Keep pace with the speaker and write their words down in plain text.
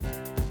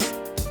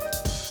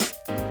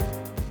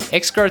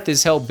Xgrowth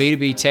has helped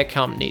B2B tech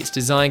companies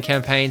design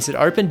campaigns that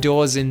open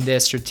doors in their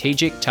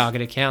strategic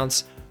target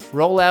accounts,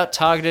 roll out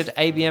targeted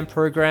ABM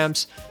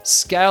programs,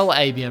 scale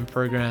ABM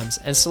programs,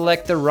 and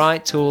select the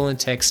right tool and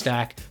tech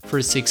stack for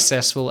a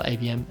successful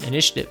ABM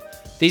initiative.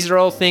 These are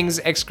all things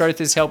Xgrowth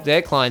has helped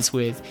their clients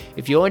with.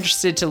 If you're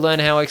interested to learn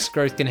how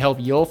Xgrowth can help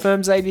your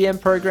firm's ABM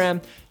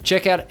program,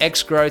 check out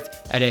Xgrowth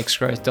at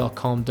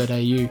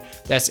xgrowth.com.au.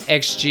 That's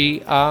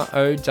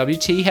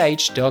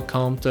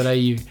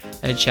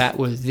xgrowth.com.au and chat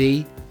with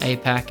the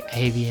APAC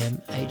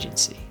ABM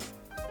agency.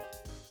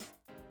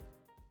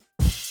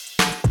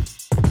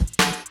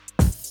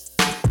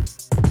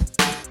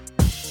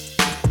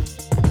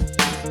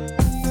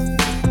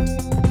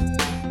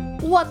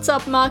 What's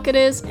up,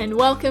 marketers, and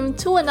welcome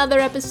to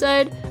another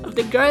episode of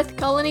the Growth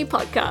Colony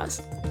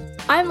podcast.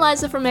 I'm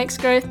Liza from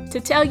Xgrowth to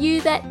tell you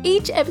that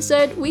each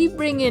episode we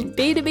bring in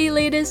B2B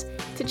leaders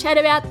to chat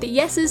about the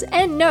yeses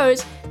and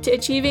nos to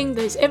achieving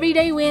those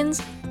everyday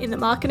wins in the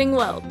marketing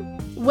world.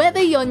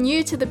 Whether you're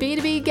new to the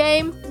B2B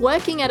game,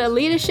 working at a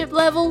leadership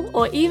level,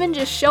 or even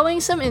just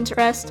showing some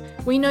interest,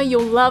 we know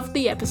you'll love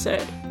the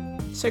episode.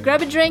 So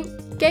grab a drink,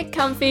 get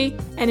comfy,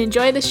 and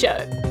enjoy the show.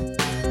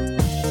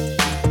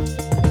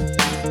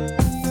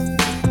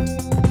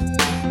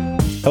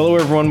 Hello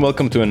everyone,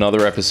 welcome to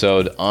another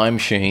episode. I'm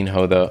Shaheen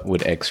Hoda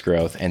with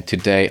Xgrowth, and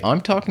today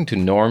I'm talking to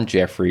Norm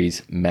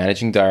Jeffries,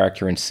 Managing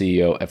Director and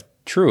CEO of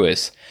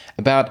Truist,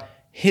 about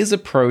his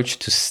approach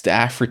to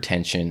staff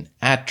retention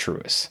at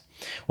Truist.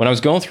 When I was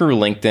going through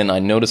LinkedIn, I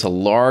noticed a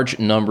large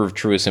number of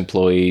Truist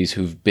employees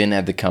who've been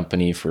at the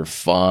company for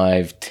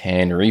 5,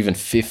 10, or even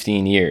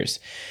 15 years.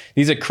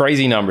 These are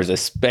crazy numbers,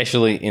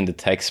 especially in the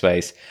tech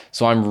space.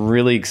 So I'm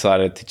really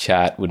excited to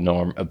chat with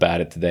Norm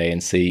about it today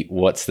and see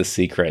what's the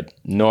secret.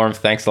 Norm,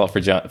 thanks a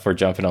lot for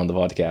jumping on the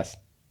podcast.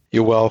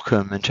 You're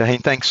welcome. And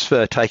Shaheen, thanks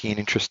for taking an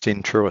interest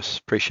in Truist.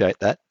 Appreciate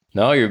that.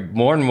 No, you're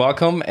more than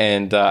welcome.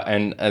 And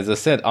as I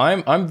said,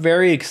 I'm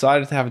very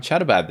excited to have a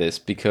chat about this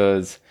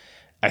because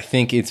I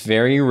think it's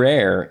very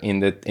rare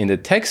in the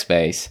tech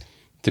space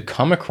to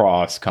come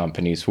across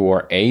companies who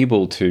are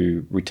able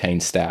to retain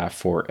staff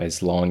for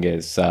as long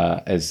as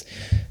a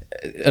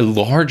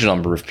large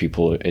number of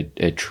people at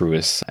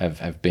Truist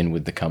have been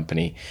with the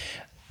company.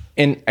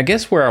 And I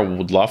guess where I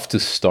would love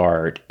to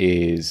start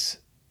is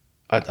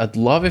I'd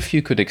love if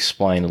you could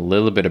explain a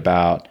little bit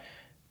about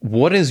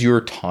what is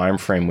your time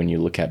frame when you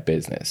look at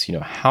business? You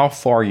know, how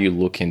far you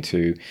look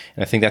into,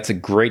 and I think that's a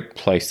great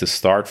place to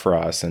start for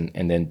us and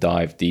then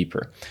dive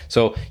deeper.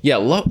 So yeah,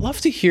 love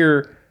to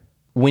hear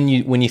when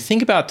you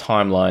think about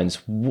timelines,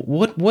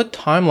 what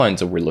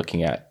timelines are we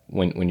looking at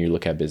when you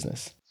look at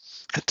business?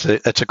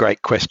 That's a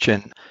great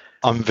question.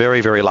 I'm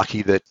very, very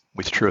lucky that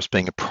with Truist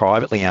being a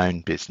privately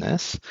owned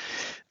business,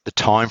 the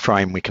time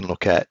frame we can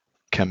look at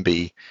can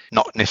be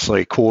not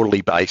necessarily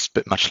quarterly based,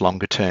 but much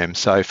longer term.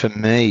 So for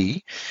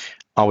me,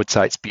 I would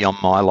say it's beyond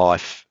my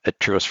life at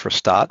Truist for a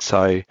start.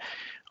 So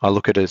I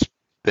look at it as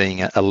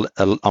being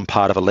I'm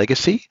part of a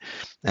legacy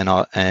and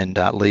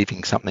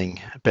leaving something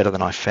better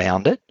than I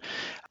found it.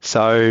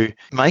 So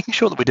making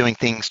sure that we're doing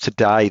things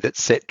today that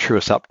set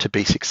Truist up to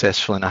be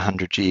successful in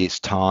 100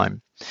 years'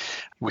 time.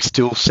 We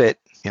still set,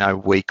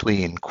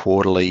 weekly and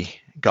quarterly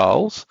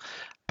goals,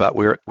 but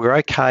we're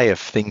okay if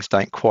things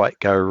don't quite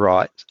go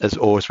right as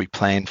we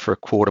plan for a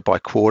quarter by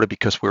quarter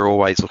because we're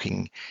always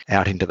looking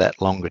out into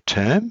that longer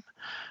term.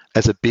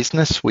 As a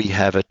business, we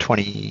have a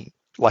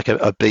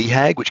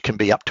BHAG, which can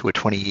be up to a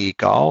 20-year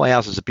goal.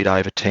 Ours is a bit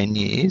over 10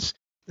 years,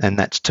 and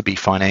that's to be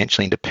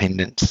financially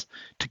independent,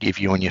 to give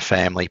you and your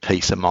family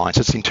peace of mind.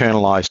 So it's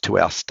internalised to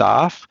our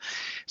staff.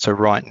 So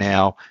right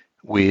now,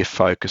 we're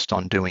focused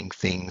on doing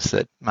things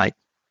that make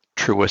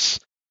Truist,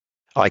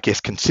 I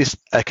guess,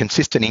 a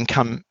consistent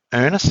income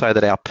earner so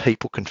that our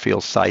people can feel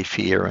safe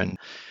here. And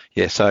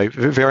yeah, so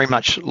very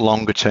much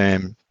longer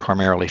term,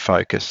 primarily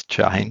focused,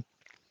 Shaheen.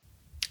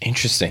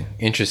 Interesting.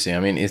 I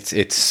mean,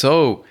 it's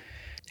so,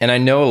 and I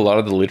know a lot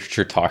of the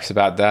literature talks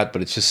about that,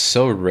 but it's just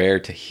so rare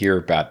to hear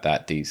about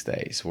that these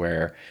days,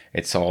 where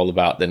it's all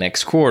about the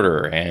next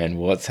quarter and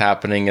what's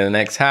happening in the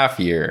next half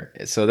year.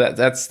 So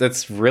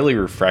that's really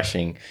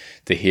refreshing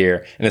to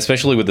hear, and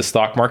especially with the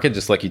stock market,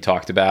 just like you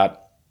talked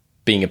about,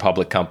 being a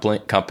public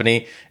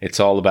company,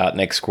 it's all about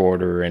next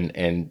quarter and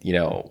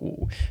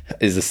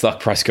is the stock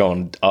price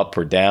going up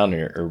or down,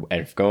 or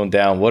if going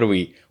down, what are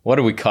we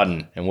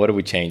cutting and what are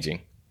we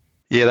changing?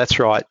 Yeah, that's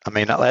right. I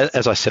mean,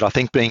 as I said, I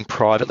think being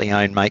privately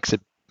owned makes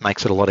it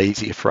a lot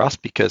easier for us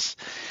because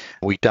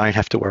we don't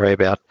have to worry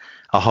about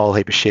a whole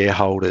heap of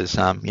shareholders.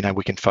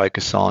 We can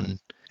focus on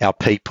our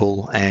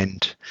people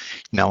and,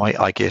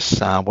 I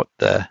guess what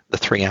the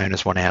three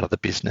owners want out of the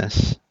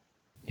business.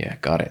 Yeah,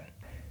 got it.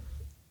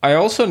 I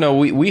also know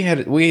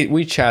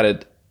we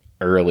chatted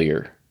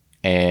earlier,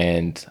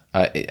 and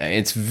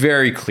it's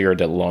very clear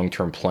that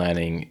long-term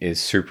planning is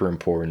super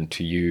important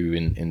to you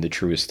in the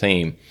Truist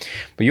team.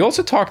 But you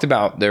also talked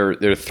about there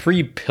are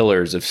 3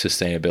 pillars of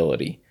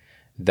sustainability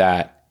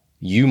that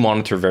you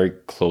monitor very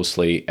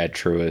closely at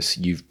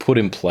Truist. You've put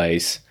in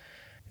place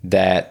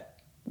that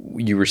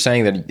you were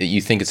saying that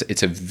you think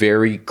it's a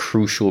very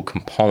crucial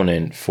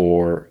component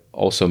for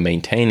also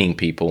maintaining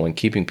people and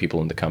keeping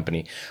people in the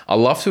company. I'd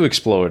love to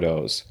explore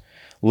those.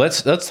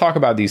 Let's talk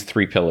about these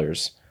 3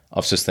 pillars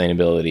of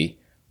sustainability.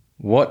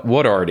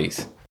 What are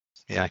these?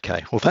 Yeah,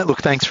 okay. Well,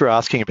 thanks for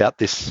asking about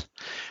this,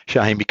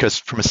 Shaheen, because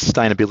from a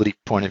sustainability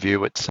point of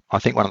view, I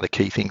think one of the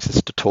key things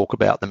is to talk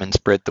about them and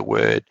spread the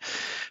word.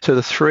 So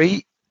the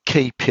 3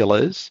 key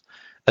pillars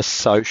are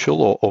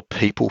social or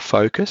people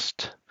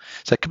focused.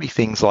 So it could be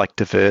things like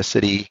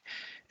diversity,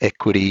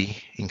 equity,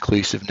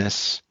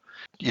 inclusiveness,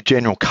 your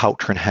general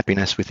culture and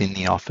happiness within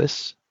the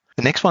office.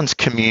 The next one's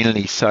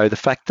community. So the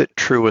fact that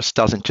Truist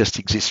doesn't just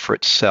exist for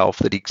itself,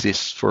 that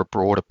exists for a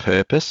broader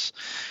purpose.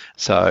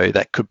 So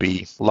that could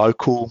be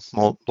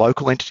more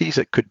local entities,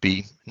 it could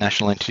be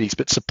national entities,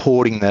 but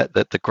supporting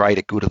the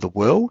greater good of the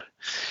world.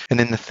 And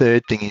then the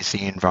third thing is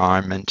the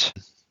environment.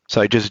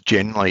 So just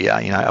generally,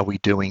 are we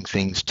doing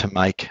things to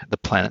make the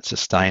planet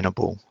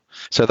sustainable?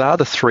 So they are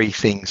the 3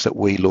 things that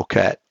we look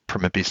at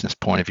from a business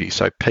point of view.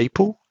 So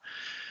people,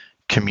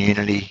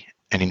 community,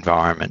 and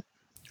environment.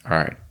 All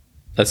right.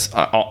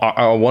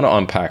 I want to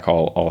unpack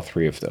all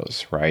 3 of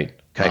those, right?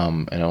 Okay.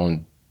 And I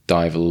want to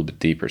dive a little bit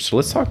deeper. So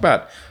let's talk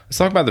about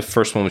the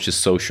first one, which is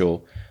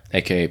social,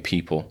 aka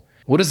people.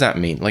 What does that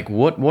mean? Like,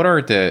 what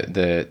are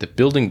the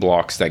building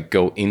blocks that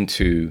go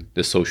into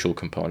the social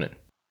component?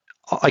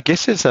 I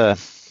guess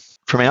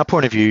from our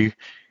point of view,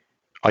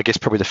 I guess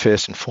probably the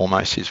first and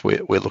foremost is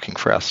we're looking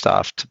for our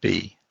staff to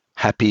be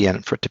happy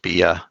and for it to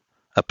be a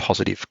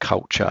positive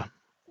culture.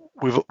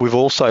 We've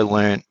also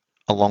learned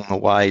along the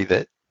way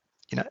that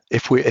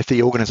if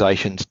the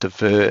organisation's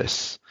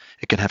diverse,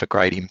 it can have a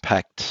great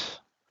impact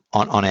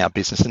on our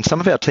business. And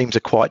some of our teams are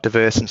quite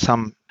diverse, and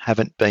some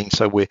haven't been.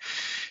 So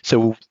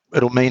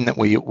it'll mean that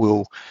we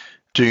will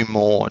do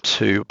more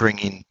to bring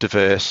in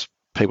diverse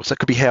people. So it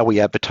could be how we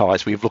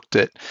advertise. We've looked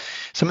at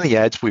some of the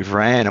ads we've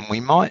ran, and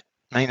we might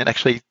mean that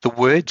actually the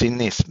words in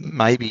this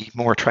may be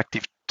more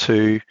attractive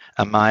to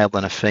a male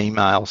than a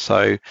female.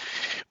 So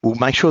we'll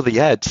make sure the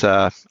ads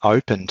are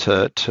open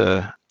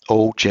to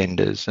all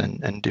genders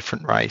and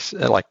different race,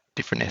 like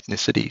different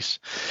ethnicities.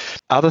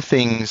 Other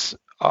things,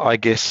 I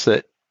guess,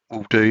 that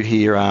we'll do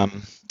here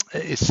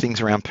is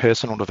things around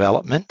personal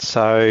development.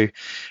 So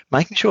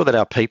making sure that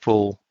our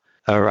people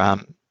are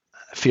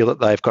feel that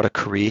they've got a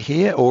career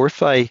here, or if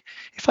they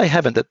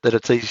haven't, that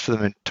it's easy for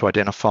them to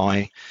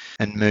identify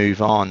and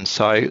move on.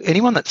 So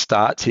anyone that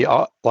starts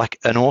here, like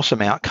an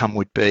awesome outcome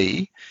would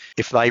be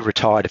if they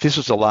retired. If this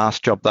was the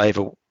last job they've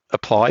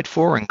applied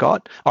for and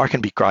got, I reckon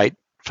it'd be great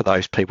for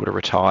those people to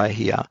retire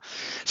here.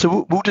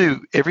 So we'll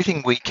do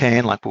everything we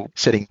can, like we're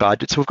setting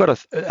budgets. So we've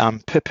got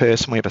per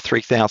person, we have a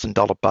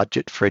 $3,000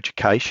 budget for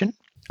education.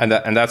 And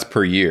that's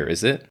per year,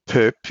 is it?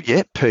 Per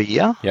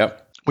year. Yep.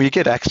 Well, you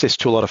get access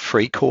to a lot of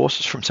free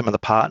courses from some of the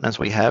partners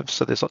we have.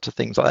 So there's lots of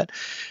things like that.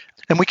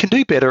 And we can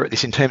do better at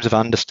this in terms of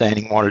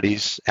understanding what it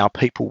is our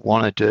people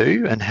want to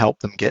do and help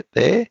them get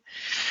there.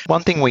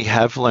 One thing we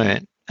have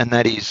learned, and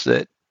that is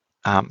that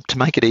to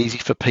make it easy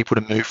for people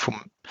to move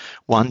from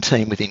one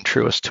team within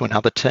Truist to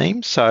another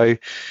team. So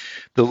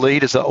the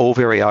leaders are all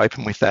very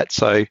open with that.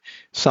 So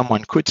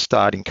someone could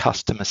start in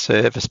customer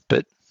service,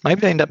 but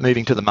maybe they end up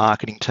moving to the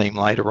marketing team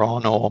later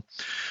on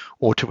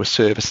or to a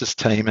services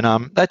team.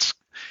 And that's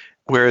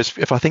whereas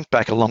if I think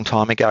back a long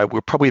time ago,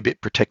 we're probably a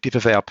bit protective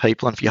of our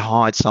people. And if you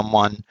hired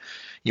someone,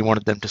 you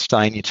wanted them to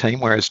stay in your team,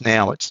 whereas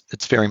now it's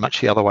very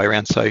much the other way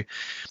around. So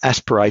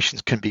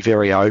aspirations can be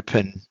very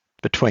open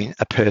between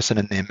a person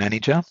and their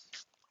manager.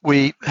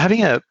 We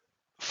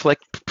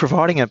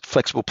providing a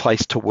flexible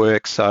place to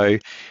work, so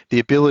the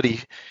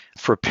ability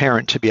for a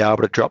parent to be able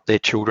to drop their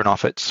children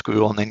off at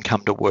school and then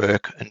come to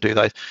work and do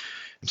those.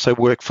 So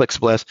work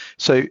flexible hours.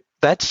 So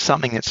that's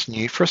something that's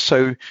new for us.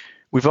 So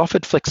we've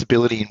offered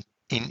flexibility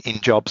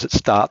in jobs that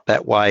start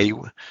that way,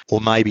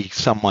 or maybe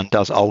someone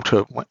does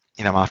alter,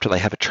 after they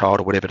have a child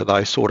or whatever, to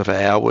those sort of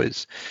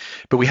hours.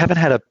 But we haven't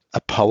had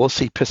a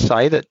policy per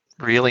se that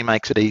really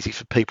makes it easy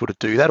for people to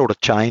do that or to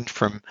change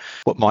from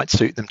what might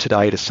suit them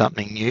today to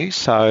something new.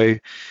 So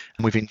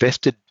we've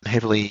invested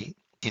heavily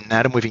in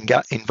that, and we've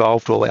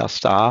involved all our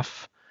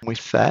staff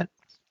with that.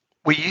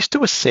 We used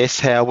to assess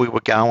how we were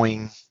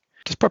going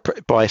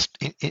just by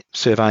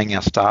surveying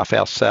our staff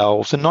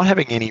ourselves and not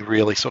having any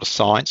really sort of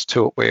science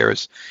to it,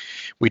 whereas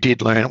we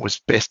did learn it was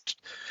best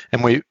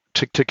and we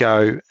to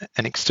go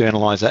and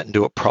externalize that and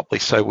do it properly.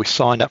 So we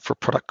signed up for a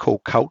product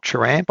called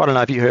Culture Amp. I don't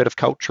know if you heard of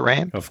Culture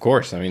Amp. Of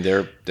course. I mean,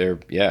 they're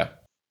yeah.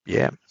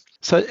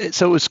 So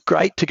it was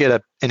great to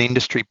get an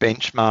industry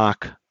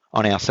benchmark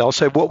on ourselves.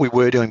 So what we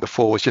were doing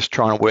before was just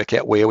trying to work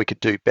out where we could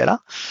do better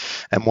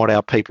and what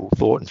our people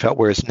thought and felt,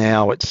 whereas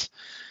now it's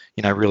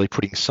really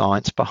putting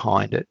science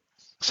behind it.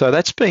 So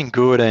that's been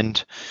good,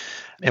 and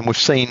we've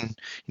seen,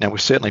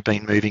 we've certainly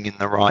been moving in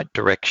the right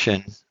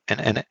direction.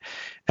 And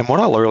what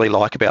I really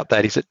like about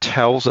that is it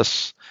tells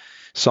us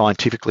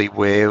scientifically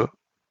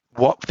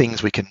what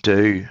things we can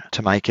do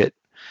to make it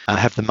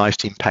have the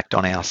most impact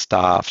on our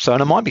staff. So,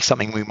 and it might be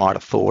something we might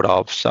have thought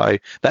of. So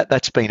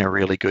that's been a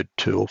really good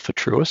tool for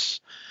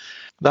Truist.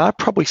 They're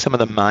probably some of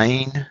the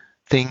main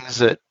things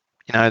that,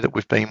 that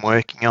we've been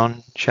working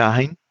on,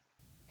 Shaheen.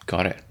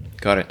 Got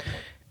it.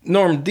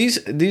 Norm,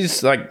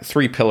 these like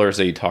 3 pillars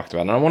that you talked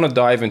about, and I want to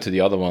dive into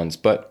the other ones,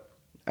 but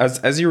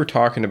as you were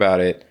talking about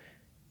it,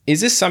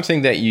 is this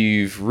something that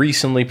you've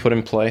recently put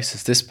in place?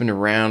 Has this been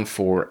around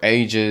for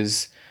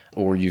ages,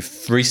 or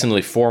you've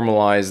recently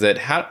formalized it?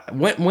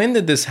 When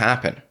did this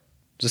happen?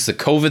 Just a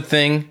COVID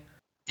thing?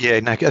 Yeah,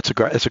 no, that's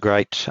a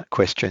great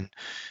question.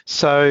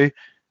 So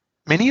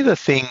many of the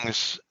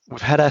things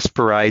we've had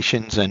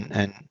aspirations,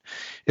 and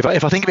if I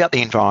think about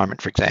the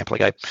environment, for example,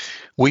 okay,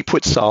 we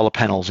put solar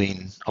panels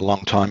in a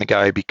long time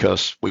ago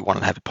because we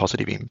wanted to have a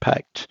positive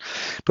impact.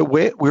 But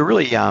we're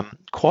really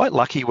quite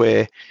lucky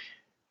where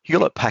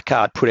Hewlett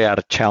Packard put out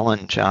a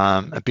challenge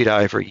a bit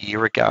over a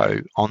year ago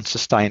on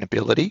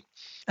sustainability,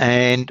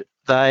 and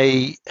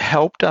they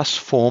helped us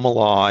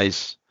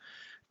formalise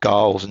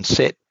goals and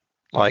set,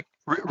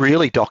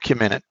 really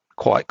document it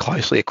quite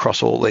closely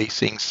across all these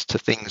things to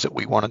things that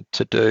we wanted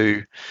to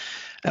do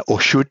or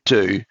should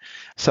do.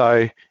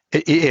 So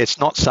it's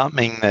not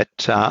something that,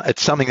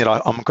 it's something that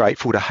I'm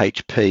grateful to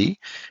HP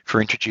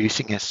for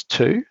introducing us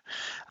to.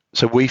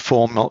 So we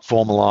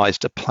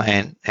formalised a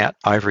plan out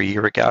over a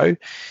year ago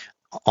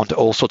onto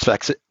all sorts of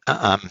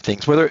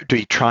things, whether it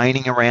be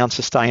training around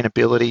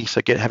sustainability,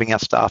 so having our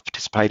staff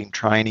participate in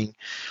training,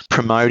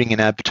 promoting and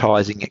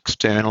advertising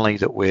externally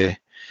that we're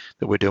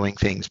doing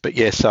things. But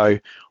yeah, so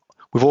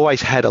we've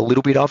always had a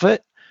little bit of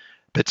it,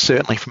 but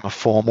certainly from a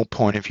formal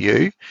point of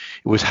view,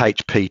 it was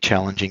HP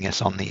challenging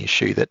us on the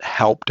issue that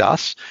helped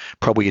us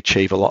probably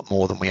achieve a lot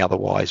more than we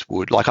otherwise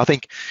would. I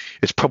think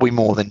it's probably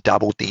more than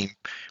doubled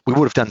we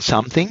would have done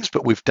some things,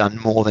 but we've done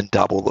more than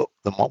double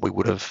than what we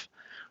would have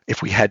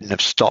if we hadn't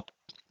have stopped,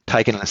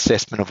 taken an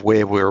assessment of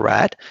where we were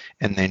at,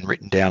 and then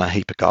written down a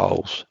heap of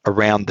goals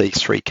around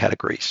these 3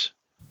 categories.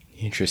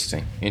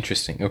 Interesting.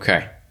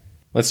 Okay.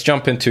 Let's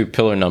jump into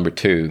pillar number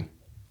 2,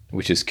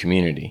 which is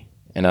community.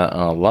 And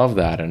I love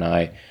that. And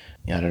I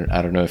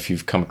don't know if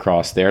you've come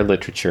across their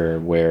literature,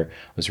 where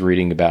I was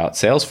reading about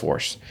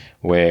Salesforce,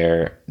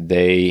 where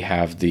they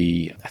have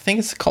they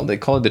call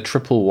it the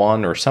triple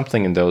one or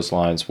something in those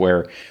lines,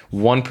 where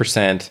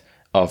 1%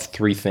 of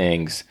 3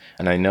 things.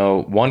 And I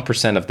know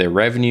 1% of their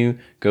revenue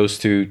goes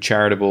to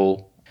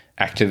charitable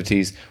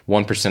activities,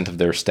 1% of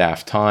their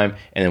staff time,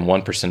 and then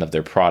 1% of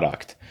their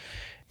product.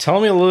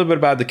 Tell me a little bit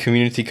about the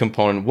community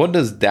component. What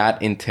does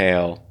that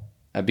entail?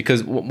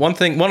 Because one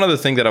other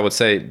thing that I would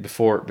say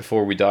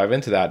before we dive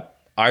into that,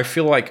 I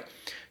feel like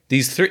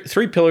these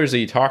three pillars that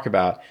you talk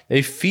about,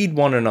 they feed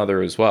one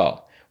another as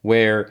well,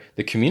 where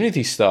the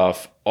community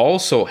stuff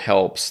also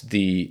helps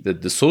the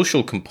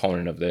social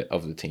component of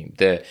the team.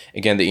 The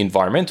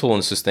environmental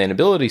and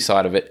sustainability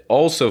side of it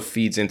also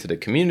feeds into the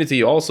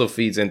community, also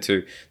feeds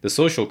into the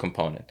social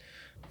component.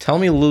 Tell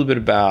me a little bit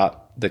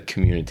about the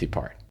community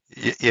part.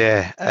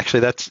 Yeah,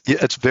 actually,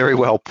 it's very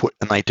well put,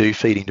 and they do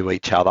feed into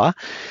each other.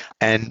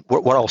 And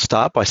what I'll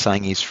start by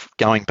saying is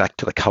going back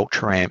to the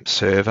Culture Amp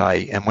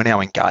survey, and when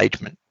our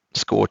engagement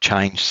score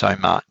changed so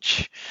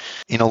much,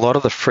 in a lot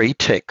of the free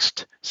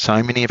text,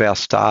 so many of our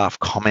staff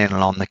commented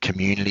on the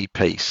community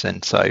piece.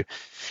 And so,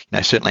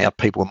 certainly our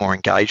people were more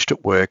engaged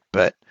at work,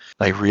 but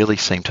they really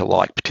seem to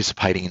like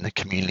participating in the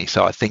community.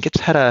 So I think it's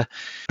had a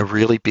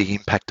really big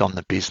impact on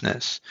the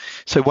business.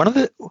 So one of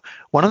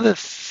the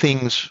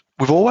things,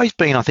 we've always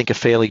been, I think, a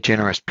fairly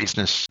generous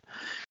business,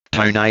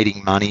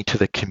 donating money to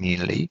the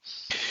community.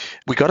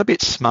 We got a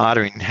bit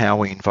smarter in how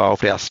we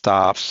involved our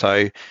staff.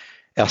 So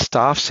our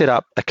staff set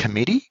up a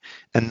committee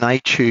and they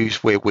choose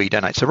where we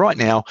donate. So right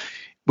now,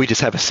 we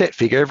just have a set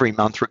figure every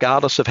month,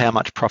 regardless of how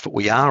much profit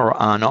we are or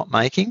are not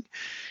making.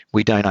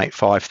 We donate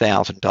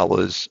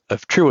 $5,000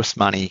 of Truist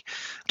money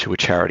to a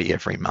charity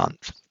every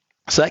month.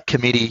 So that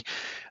committee,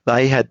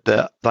 they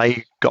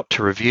got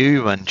to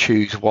review and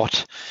choose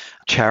what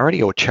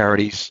charity or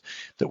charities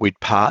that we'd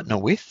partner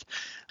with.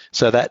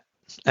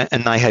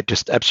 And they had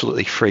just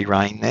absolutely free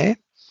reign there.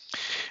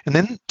 And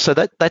then, so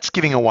that's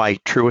giving away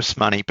Truist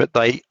money, but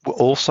they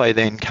also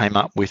then came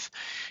up with,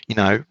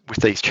 with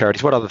these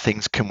charities, what other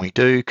things can we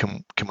do?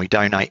 Can we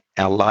donate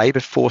our labour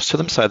force to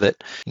them so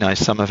that,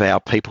 some of our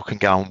people can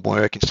go and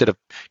work instead of,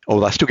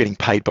 or they're still getting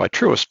paid by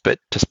Truist, but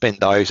to spend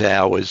those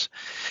hours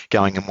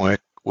going and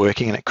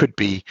working, and it could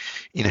be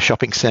in a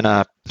shopping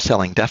centre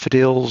selling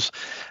daffodils.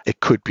 It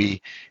could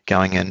be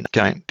going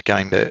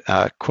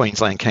to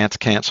Queensland Cancer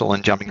Council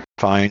and jumping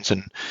phones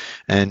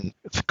and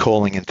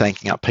calling and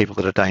thanking up people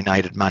that have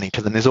donated money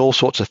to them. There's all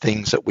sorts of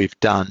things that we've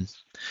done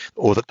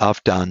or that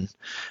I've done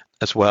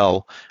as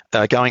well.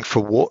 Going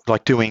for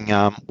doing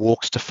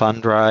walks to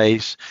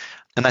fundraise.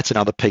 And that's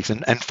another piece,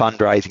 and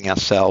fundraising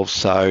ourselves.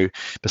 So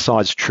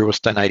besides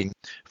Truist donating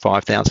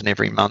 $5,000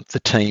 every month,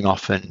 the team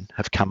often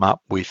have come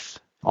up with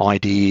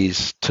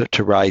ideas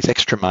to raise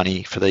extra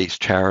money for these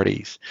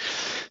charities.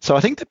 So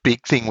I think the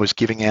big thing was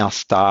giving our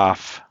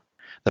staff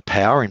the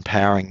power,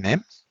 empowering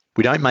them.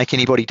 We don't make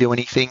anybody do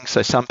anything.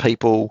 So some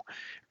people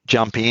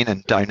jump in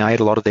and donate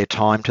a lot of their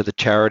time to the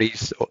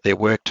charities or their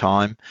work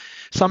time.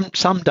 Some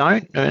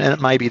don't, and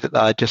it may be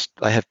that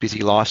they have busy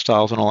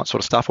lifestyles and all that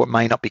sort of stuff, or it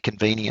may not be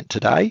convenient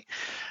today.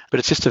 But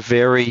it's just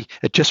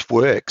it just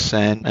works,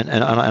 and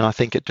I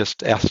think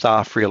our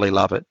staff really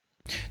love it.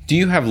 Do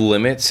you have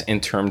limits in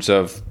terms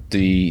of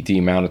the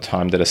amount of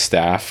time that a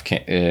staff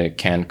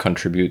can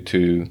contribute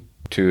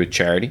to a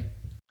charity?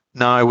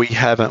 No, we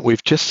haven't.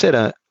 We've just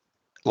set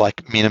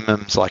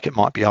minimums, like it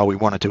might be, we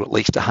want to do at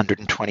least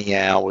 120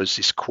 hours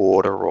this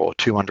quarter or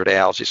 200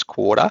 hours this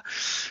quarter.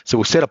 So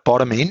we'll set a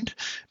bottom end,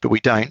 but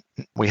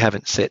we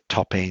haven't set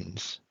top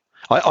ends.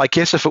 I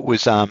guess if it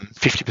was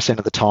 50%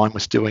 of the time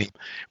was doing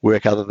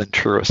work other than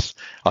Truist,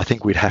 I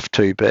think we'd have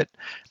to, but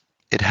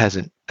it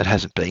hasn't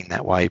been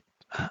that way.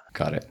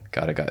 Got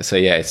it. So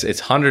yeah, it's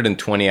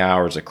 120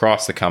 hours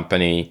across the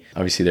company.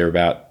 Obviously, they're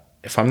about,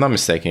 if I'm not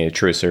mistaken, at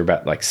Truist, they're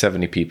about like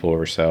 70 people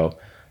or so.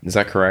 Is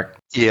that correct?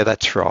 Yeah,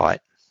 that's right.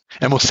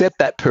 And we'll set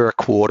that per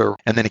quarter,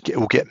 and then it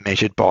will get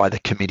measured by the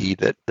committee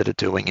that are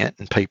doing it,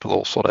 and people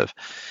all sort of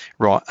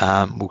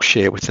will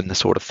share with them the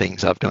sort of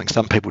things they're doing.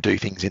 Some people do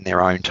things in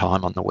their own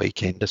time on the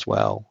weekend as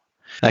well.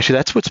 Actually,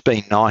 that's what's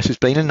been nice. There's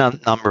been a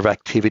number of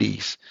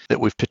activities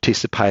that we've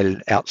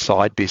participated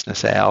outside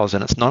business hours,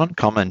 and it's not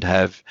uncommon to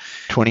have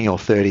 20 or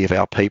 30 of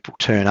our people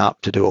turn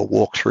up to do a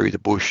walk through the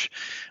bush.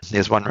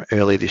 There's one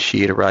earlier this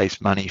year to raise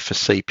money for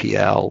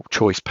CPL,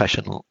 Choice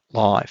Passion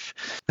Life.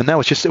 And it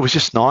was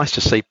just nice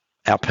to see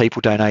our people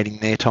donating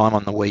their time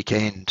on the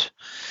weekend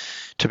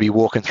to be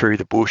walking through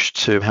the bush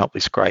to help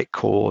this great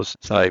cause.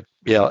 So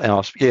yeah, and I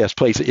was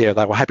pleased that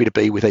they were happy to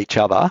be with each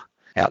other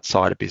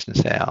outside of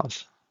business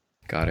hours.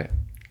 Got it.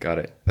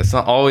 That's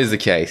not always the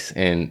case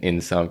in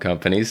some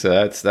companies, so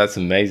that's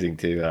amazing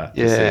to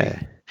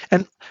see.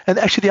 And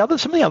actually,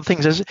 some of the other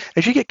things is,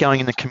 as you get going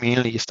in the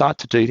community, you start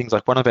to do things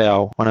like one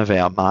of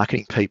our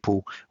marketing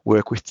people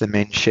work with the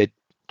men's shed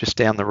just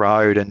down the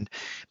road, and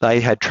they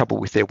had trouble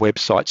with their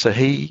website, so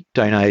he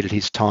donated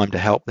his time to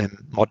help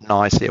them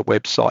modernise their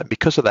website. And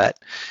because of that,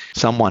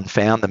 someone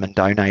found them and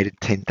donated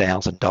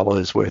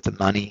 $10,000 worth of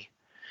money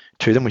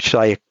to them, which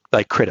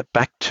they credit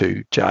back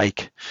to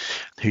Jake,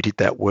 who did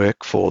that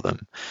work for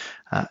them.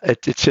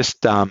 It's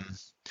just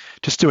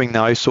doing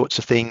those sorts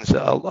of things.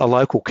 A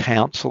local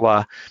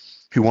councillor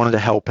who wanted to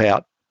help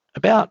out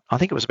I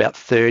think it was about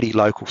 30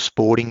 local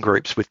sporting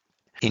groups with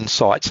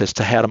insights as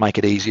to how to make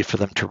it easier for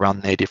them to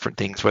run their different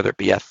things, whether it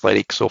be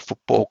athletics or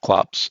football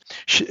clubs.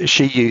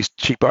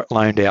 She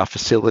loaned our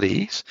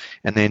facilities,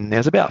 and then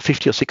there's about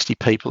 50 or 60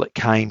 people that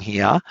came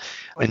here,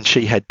 and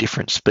she had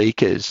different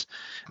speakers.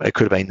 It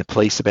could have been the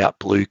police about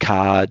blue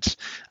cards.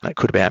 It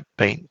could have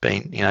been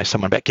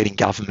someone about getting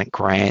government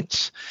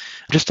grants,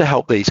 just to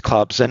help these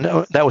clubs. And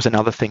that was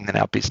another thing that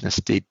our business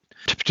did,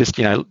 to just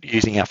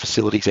using our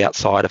facilities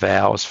outside of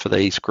ours for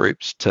these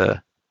groups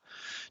to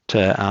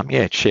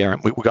share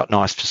them. We've got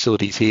nice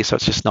facilities here, so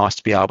it's just nice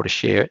to be able to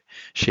share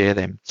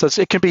them. So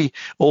it can be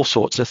all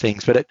sorts of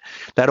things, but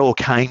that all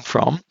came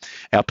from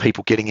our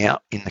people getting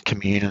out in the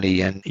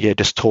community and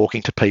just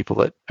talking to people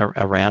that are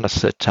around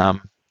us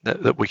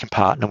that we can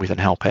partner with and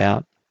help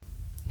out.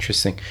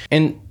 Interesting.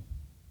 And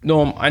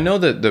Norm, I know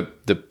that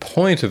the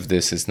point of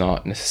this is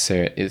not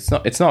necessarily,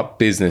 it's not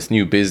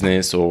new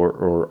business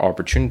or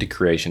opportunity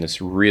creation.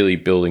 It's really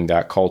building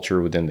that culture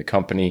within the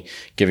company,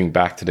 giving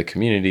back to the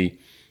community.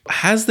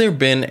 Has there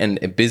been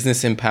a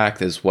business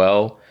impact as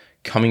well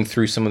coming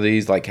through some of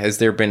these? Like, has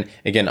there been,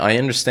 again, I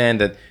understand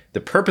that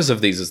the purpose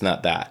of these is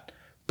not that,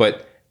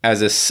 but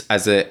as a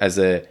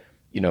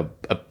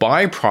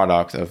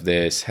byproduct of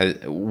this,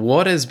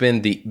 what has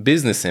been the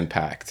business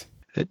impact?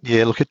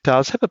 Yeah, look, it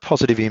does have a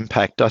positive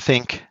impact. I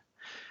think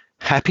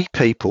happy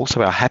people,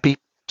 so our happy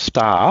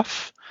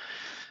staff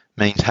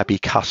means happy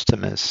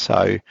customers.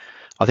 So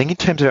I think in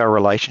terms of our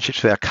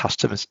relationships with our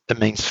customers, it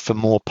means for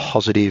more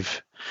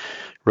positive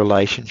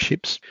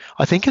relationships.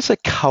 I think as a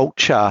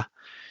culture,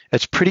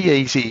 it's pretty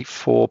easy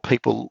for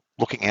people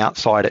looking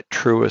outside at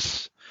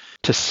Truist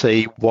to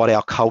see what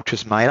our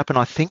culture's made up. And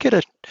I think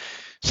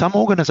some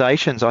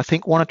organisations, I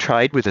think, want to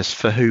trade with us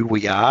for who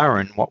we are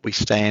and what we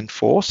stand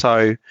for.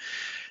 So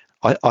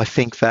I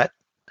think that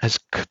has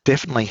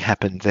definitely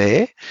happened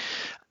there.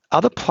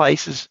 Other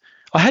places,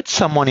 I had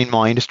someone in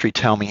my industry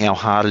tell me how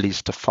hard it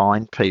is to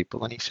find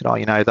people. And he said,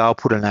 they'll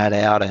put an ad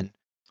out, and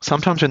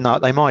sometimes when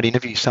they might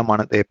interview someone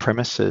at their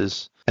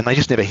premises and they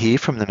just never hear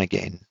from them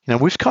again.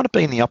 We've kind of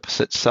been the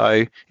opposite.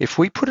 So if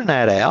we put an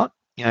ad out,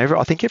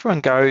 I think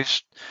everyone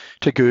goes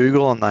to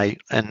Google and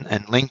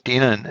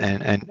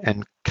LinkedIn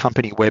and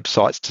company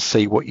websites to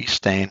see what you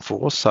stand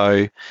for.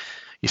 So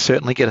you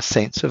certainly get a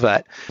sense of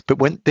that. But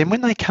when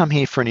they come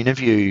here for an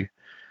interview,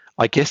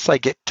 I guess they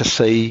get to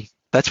see,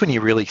 that's when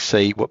you really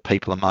see what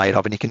people are made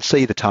of, and you can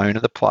see the tone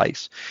of the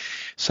place.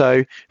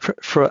 So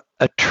for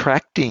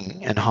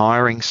attracting and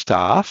hiring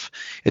staff,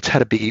 it's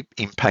had a big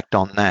impact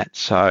on that.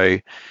 So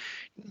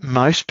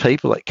most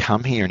people that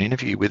come here and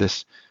interview with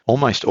us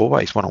almost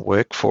always want to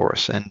work for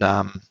us. And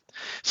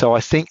so I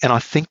think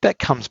that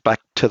comes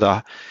back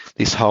to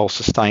this whole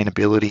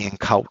sustainability and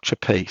culture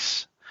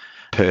piece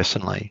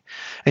personally.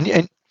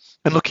 And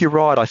And look, you're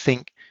right. I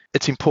think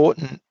it's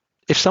important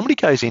if somebody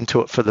goes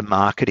into it for the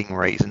marketing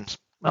reasons.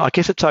 I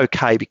guess it's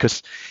okay,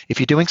 because if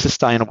you're doing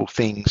sustainable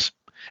things,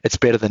 it's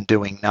better than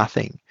doing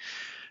nothing.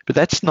 But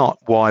that's not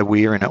why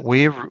we're in it.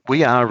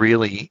 We are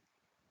really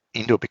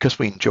into it because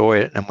we enjoy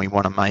it and we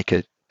want to make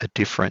a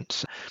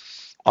difference.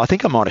 I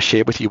think I might have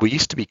shared with you, we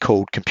used to be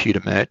called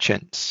Computer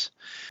Merchants,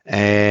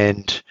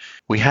 and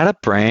we had a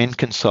brand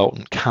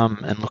consultant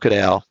come and look at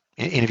our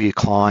interview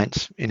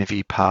clients,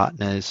 interview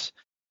partners.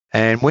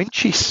 And when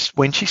she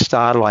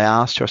started, I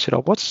asked her, I said,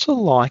 what's the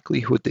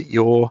likelihood that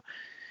you're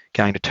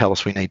going to tell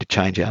us we need to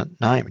change our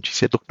name? And she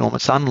said, look, Norm,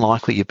 it's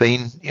unlikely. You've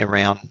been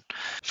around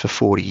for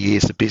 40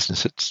 years, the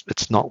business.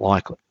 It's not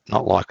likely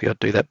I'd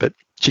do that. But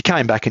she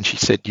came back and she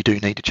said, you do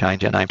need to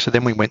change our name. So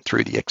then we went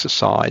through the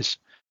exercise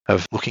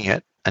of looking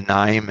at a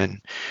name,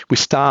 and with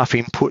staff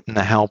input and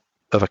the help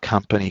of a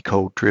company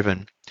called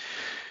Driven,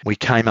 we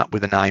came up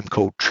with a name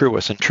called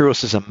Truist. And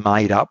Truist is a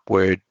made-up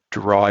word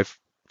derived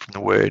from the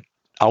word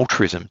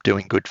altruism,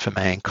 doing good for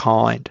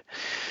mankind.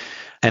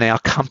 And our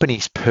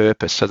company's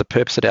purpose, so the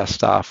purpose that our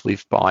staff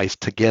live by, is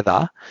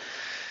together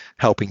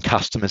helping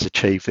customers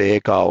achieve their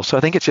goals. So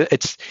I think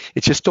it's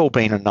just all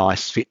been a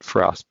nice fit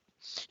for us.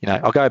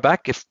 I'll go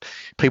back, if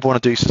people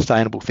want to do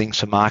sustainable things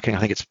for marketing, I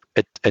think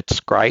it's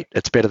great.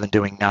 It's better than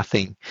doing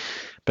nothing.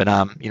 But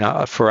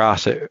for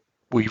us,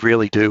 we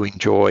really do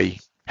enjoy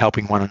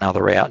helping one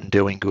another out and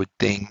doing good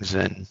things,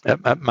 and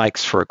it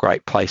makes for a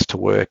great place to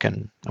work,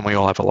 and we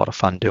all have a lot of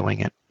fun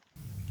doing it.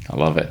 I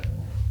love it.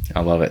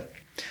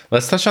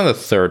 Let's touch on the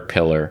third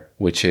pillar,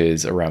 which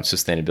is around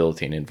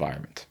sustainability and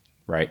environment,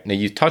 right? Now,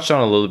 you touched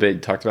on it a little bit,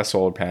 you talked about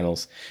solar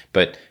panels,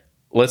 but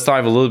let's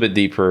dive a little bit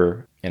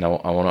deeper, and I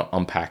want to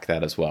unpack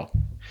that as well.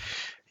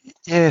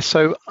 Yeah,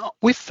 so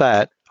with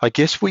that, I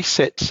guess we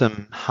set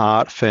some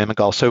hard, firmer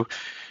goals. So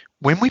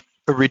when we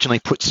originally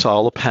put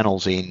solar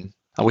panels in,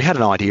 we had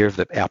an idea of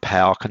our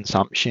power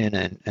consumption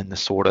and the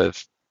sort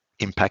of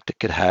impact it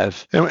could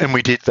have, and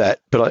we did that.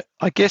 But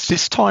I guess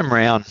this time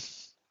round,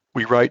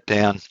 we wrote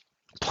down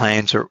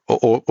plans, or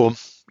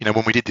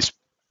when we did this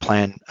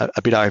plan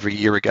a bit over a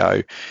year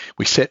ago,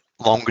 we set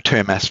longer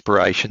term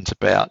aspirations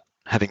about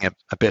having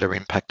a better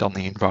impact on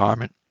the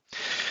environment.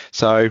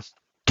 So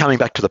coming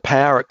back to the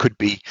power, it could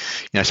be,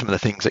 some of the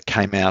things that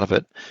came out of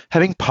it,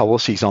 having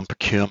policies on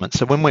procurement.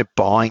 So when we're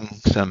buying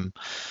some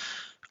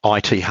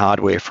IT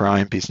hardware for our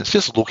own business,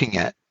 just looking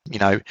at,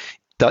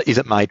 is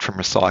it made from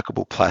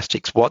recyclable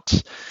plastics?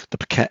 What's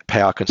the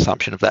power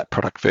consumption of that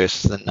product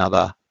versus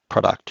another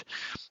product?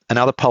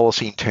 Another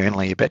policy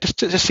internally about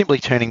just simply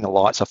turning the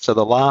lights off. So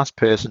the last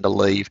person to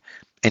leave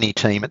any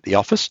team at the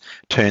office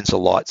turns the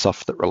lights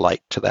off that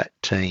relate to that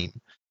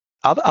team.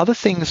 Other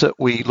things that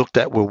we looked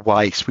at were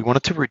waste. We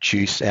wanted to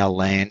reduce our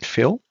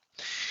landfill.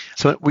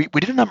 So we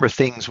did a number of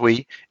things.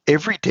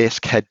 Every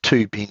desk had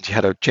two bins. You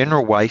had a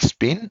general waste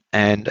bin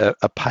and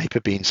a paper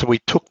bin. So we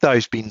took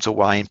those bins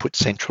away and put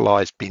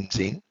centralised bins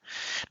in.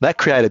 That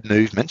created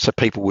movement, so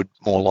people would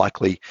more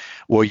likely,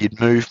 or you'd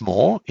move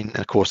more in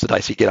the course of the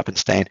day, so you get up and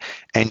stand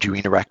and you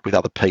interact with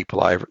other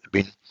people over at the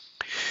bin.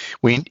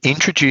 We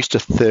introduced a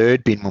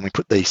third bin when we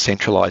put these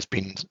centralised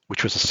bins,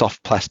 which was a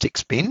soft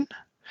plastics bin.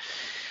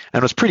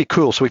 And it was pretty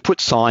cool. So we put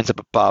signs up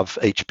above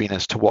each bin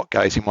as to what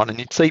goes in one. And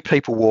you'd see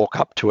people walk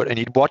up to it and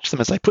you'd watch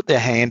them as they put their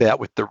hand out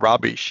with the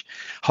rubbish,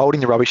 holding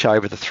the rubbish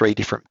over the three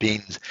different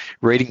bins,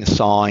 reading the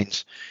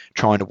signs,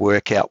 trying to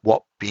work out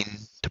what bin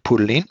to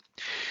put it in.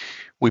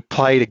 We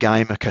played a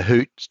game of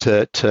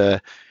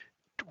Kahoot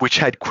which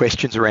had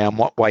questions around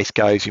what waste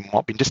goes in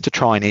what bin, just to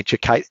try and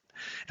educate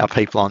our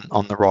people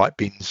on the right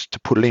bins to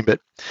put it in. But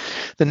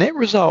the net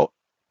result,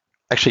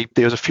 actually,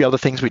 there was a few other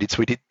things we did.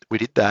 So we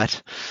did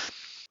that.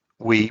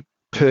 We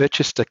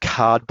purchased a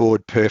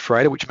cardboard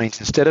perforator, which means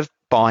instead of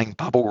buying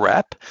bubble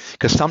wrap,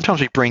 because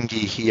sometimes we bring gear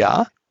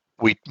here,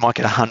 we might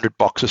get 100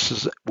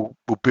 boxes, we'll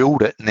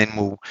build it and then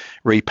we'll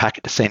repack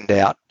it to send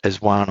out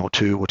as 1 or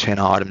 2 or 10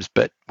 items,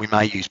 but we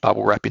may use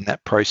bubble wrap in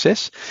that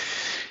process.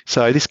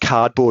 So this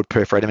cardboard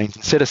perforator means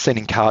instead of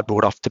sending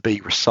cardboard off to be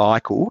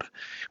recycled,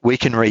 we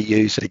can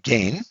reuse it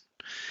again,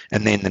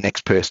 and then the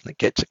next person that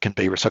gets it can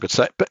be recycled.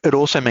 So, but it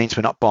also means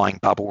we're not buying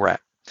bubble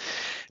wrap.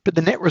 But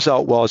the net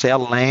result was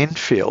our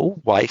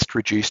landfill waste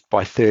reduced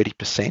by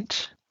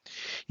 30%.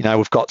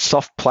 We've got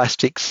soft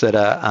plastics that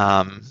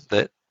are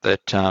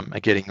are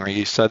getting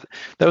reused. So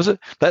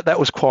that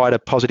was quite a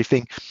positive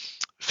thing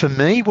for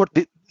me.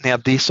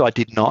 This I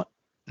did not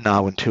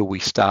know until we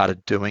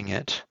started doing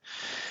it.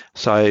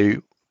 So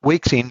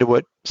weeks into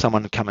it,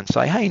 someone would come and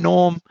say, "Hey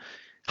Norm,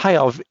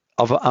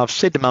 I've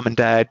said to Mum and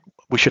Dad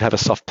we should have a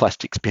soft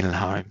plastics bin at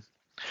home,"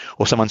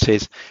 or someone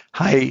says,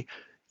 "Hey,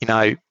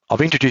 I've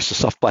introduced a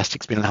soft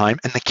plastics bin at home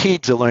and the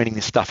kids are learning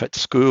this stuff at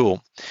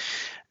school."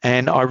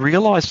 And I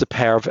realised the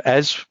power of,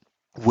 as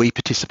we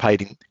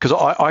participate in, because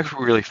I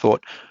really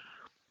thought,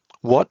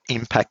 what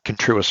impact can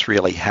Truist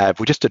really have?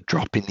 We're just a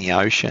drop in the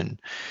ocean.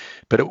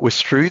 But it was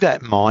through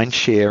that mind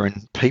share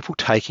and people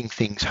taking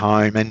things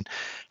home and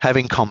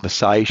having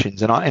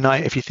conversations. And I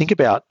if you think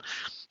about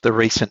the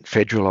recent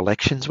federal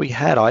elections we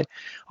had,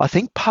 I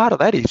think part of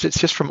that is it's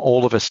just from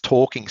all of us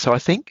talking. So I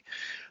think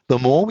the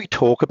more we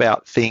talk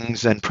about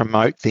things and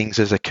promote things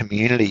as a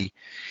community,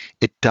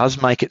 it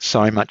does make it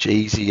so much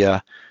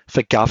easier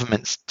for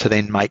governments to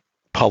then make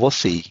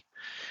policy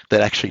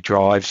that actually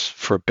drives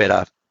for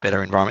better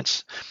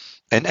environments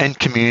and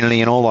community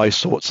and all those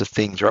sorts of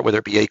things, right? Whether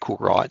it be equal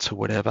rights or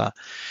whatever.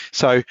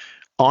 So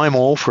I'm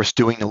all for us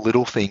doing the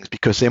little things,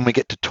 because then we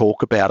get to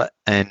talk about it,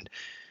 and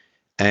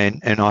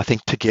I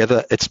think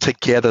it's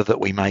together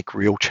that we make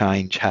real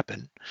change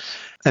happen.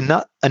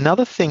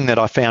 Another thing that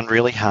I found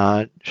really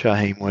hard,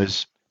 Shaheem,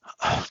 was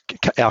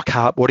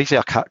what is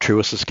our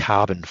Truist's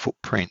carbon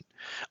footprint?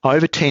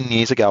 Over 10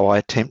 years ago, I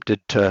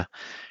attempted to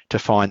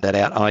find that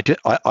out.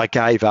 I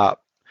gave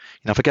up.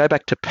 If I go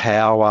back to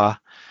power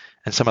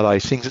and some of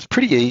those things, it's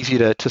pretty easy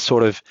to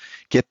sort of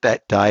get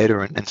that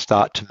data and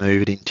start to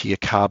move it into your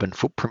carbon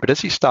footprint. But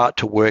as you start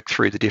to work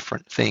through the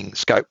different things,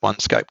 scope 1,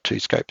 scope 2,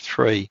 scope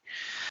 3,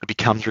 it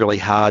becomes really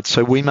hard.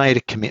 So we made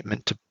a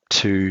commitment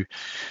to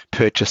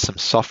purchase some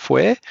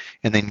software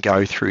and then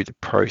go through the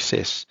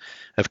process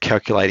of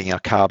calculating our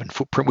carbon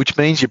footprint, which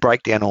means you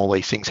break down all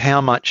these things.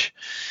 How much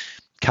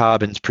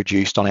carbon's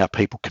produced on our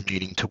people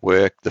commuting to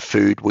work, the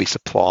food we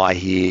supply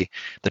here,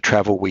 the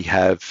travel we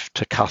have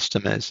to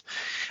customers.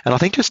 And I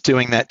think just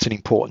doing that's an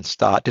important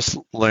start, just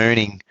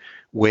learning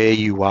where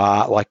you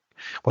are, like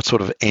what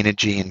sort of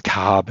energy and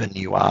carbon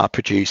you are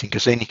producing,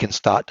 because then you can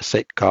start to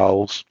set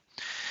goals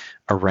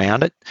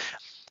around it.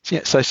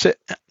 So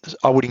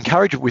I would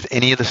encourage with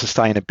any of the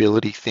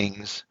sustainability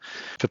things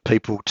for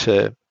people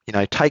to,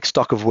 take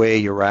stock of where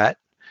you're at,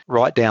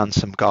 write down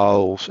some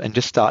goals, and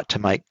just start to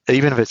make,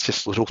 even if it's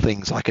just little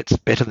things, like it's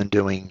better than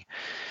doing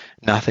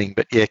nothing.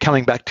 But yeah,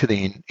 coming back to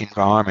the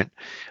environment,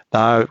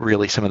 they're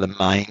really some of the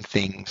main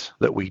things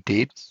that we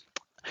did.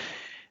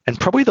 And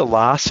probably the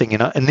last thing,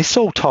 and this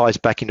all ties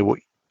back into what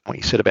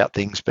you said about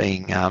things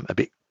being a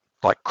bit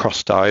like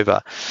crossed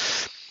over.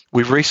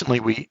 We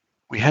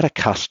had a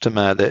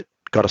customer that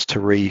got us to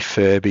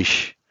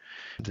refurbish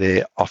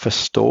their office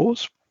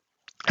stores,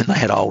 and they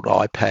had old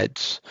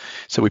iPads.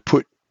 So we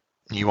put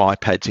new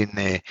iPads in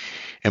there,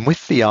 and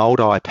with the old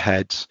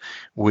iPads,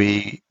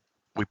 we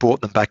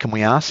brought them back and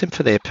we asked them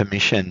for their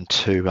permission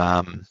to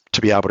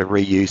be able to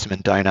reuse them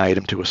and donate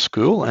them to a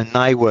school. And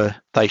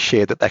they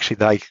shared that actually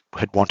they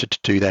had wanted to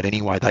do that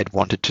anyway. They'd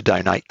wanted to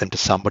donate them to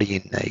somebody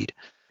in need,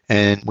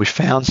 and we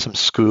found some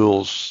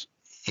schools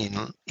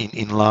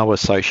in lower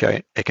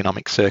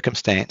socioeconomic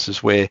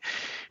circumstances where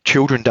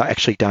children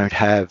don't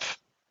have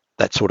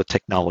that sort of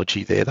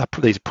technology there.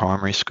 These are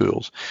primary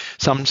schools.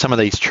 Some of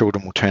these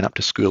children will turn up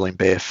to school in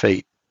bare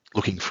feet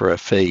looking for a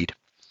feed.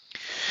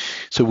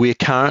 So we're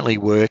currently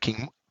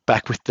working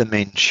back with the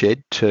men's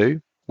shed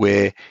too,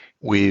 where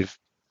we've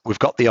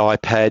got the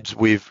iPads,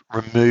 we've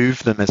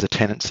removed them as a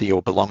tenancy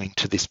or belonging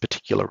to this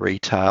particular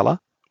retailer.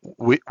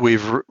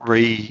 We've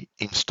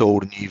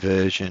reinstalled a new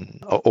version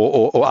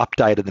or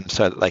updated them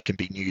so that they can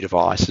be new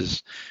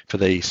devices for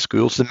these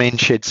schools. The men's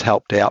shed's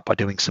helped out by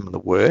doing some of the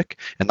work,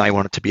 and they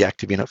wanted to be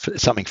active in it, for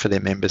something for their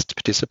members to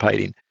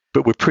participate in.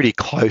 But we're pretty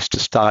close to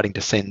starting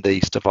to send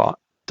these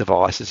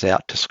devices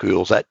out to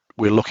schools. That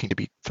we're looking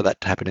for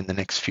that to happen in the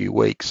next few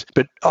weeks.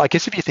 But I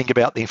guess if you think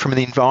about from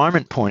the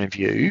environment point of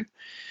view,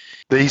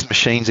 these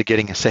machines are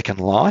getting a second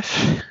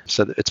life,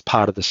 so that it's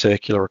part of the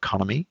circular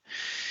economy.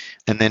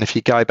 And then if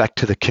you go back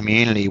to the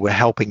community, we're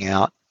helping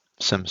out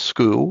some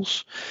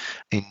schools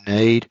in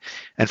need.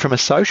 And from a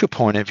social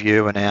point of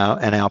view, and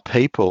our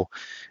people,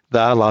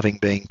 they're loving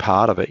being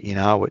part of it.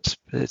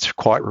 It's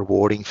quite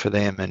rewarding for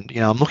them. And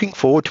I'm looking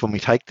forward to when we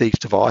take these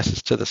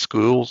devices to the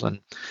schools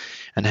and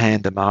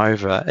hand them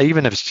over.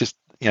 Even if it's just,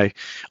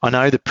 I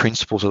know the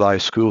principals of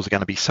those schools are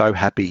going to be so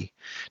happy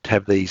to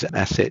have these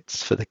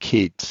assets for the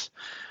kids.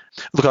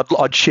 Look,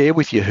 I'd share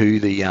with you who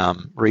the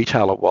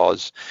retailer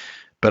was,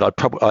 but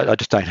I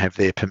just don't have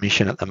their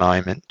permission at the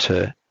moment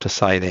to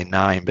say their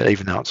name. But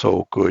even though it's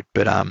all good,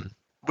 and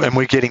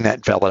we're getting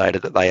that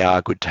validated that they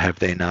are good to have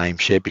their name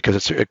shared, because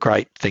it's a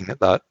great thing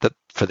that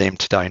for them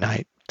to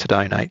donate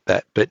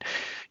that. But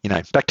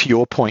back to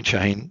your point,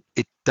 Shane,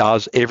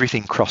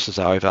 everything crosses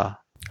over.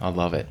 I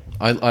love it.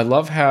 I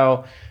love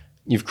how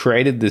you've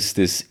created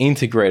this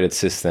integrated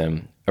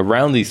system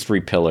around these three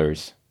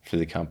pillars for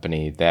the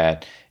company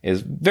that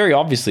is very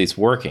obviously it's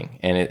working,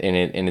 and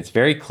it's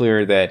very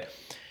clear that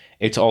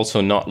it's also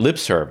not lip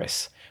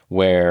service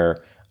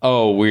where,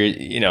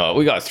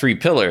 we got three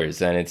pillars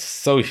and it's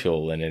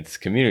social and it's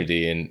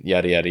community and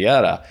yada, yada,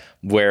 yada,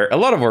 where a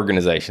lot of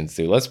organizations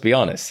do, let's be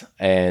honest.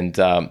 And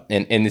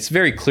it's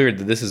very clear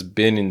that this has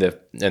been in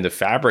the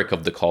fabric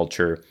of the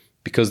culture,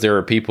 because there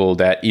are people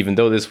that, even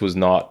though this was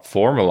not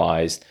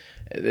formalized,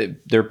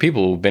 there are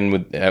people who've been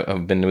with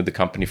the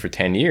company for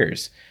 10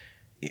 years.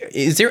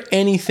 Is there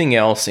anything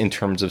else in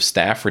terms of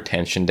staff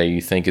retention that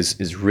you think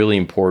is really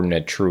important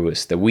at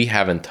Truist that we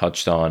haven't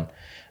touched on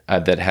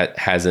that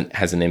has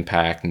an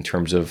impact in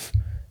terms of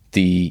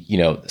the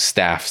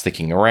staff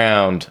sticking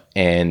around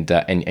and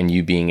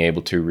you being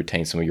able to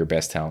retain some of your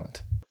best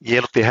talent?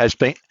 Yeah, look, there has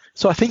been.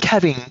 So I think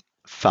having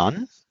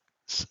fun.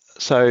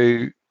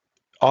 So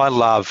I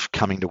love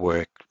coming to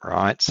work,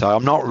 right? So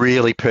I'm not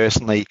really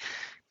personally,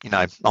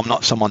 I'm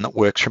not someone that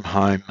works from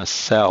home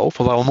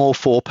myself, although I'm all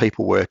for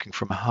people working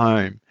from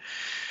home.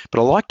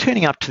 But I like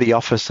turning up to the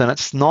office, and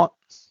it's not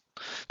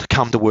to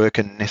come to work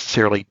and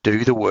necessarily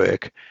do the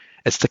work.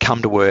 It's to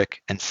come to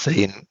work and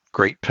see and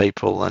greet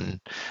people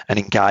and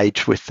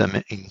engage with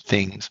them in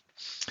things.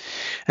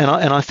 And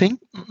I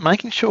think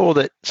making sure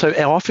that, so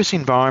our office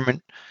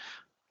environment,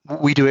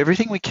 we do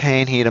everything we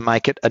can here to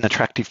make it an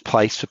attractive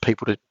place for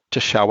people to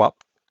show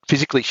up,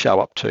 physically show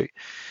up to.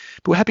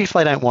 But we're happy if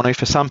they don't want to.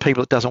 For some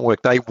people, it doesn't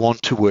work. They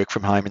want to work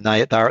from home, and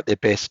they're at their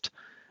best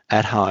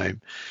at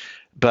home.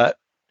 But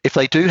if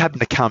they do happen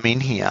to come in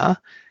here,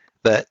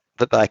 that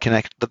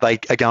they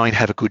are going to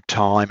have a good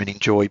time and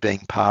enjoy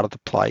being part of the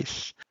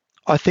place.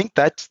 I think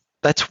that's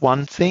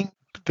one thing.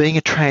 Being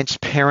a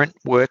transparent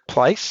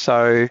workplace,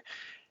 so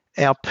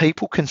our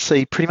people can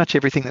see pretty much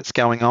everything that's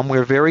going on.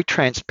 We're a very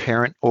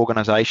transparent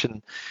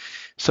organisation.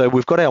 So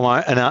we've got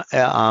our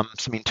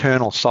some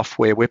internal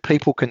software where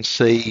people can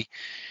see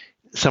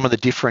some of the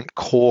different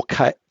core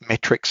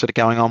metrics that are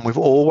going on. We've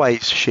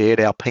always shared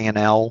our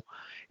P&L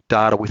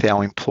data with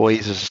our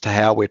employees as to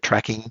how we're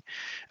tracking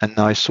and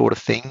those sort of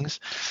things.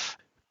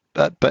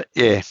 But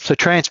yeah, so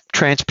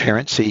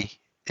transparency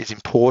is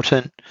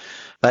important.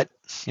 That,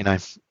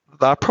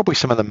 they're probably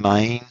some of the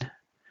main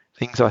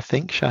things, I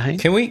think,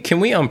 Shaheen. Can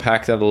we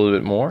unpack that a little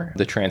bit more?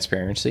 The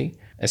transparency,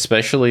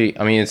 especially.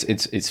 I mean,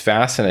 it's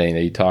fascinating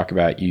that you talk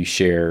about you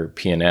share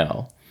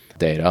P&L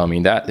data. I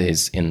mean, that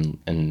is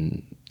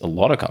in a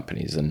lot of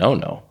companies a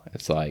no.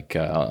 It's like,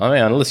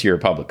 unless you're a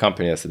public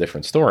company, that's a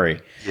different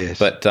story. Yes.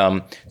 But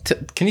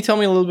can you tell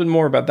me a little bit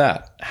more about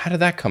that? How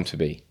did that come to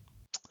be?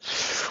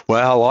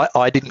 Well,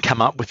 I didn't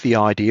come up with the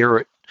idea.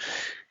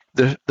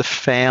 The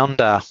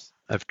founder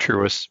of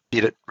Truist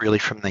did it really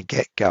from the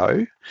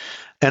get-go.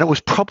 And it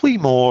was probably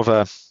more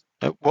of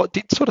what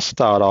did sort of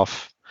start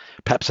off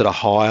perhaps at a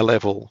higher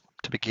level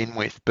to begin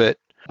with. But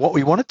what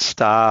we wanted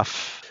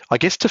staff, I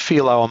guess, to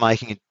feel they were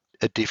making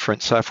a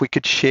difference. So if we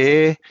could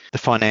share the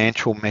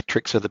financial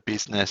metrics of the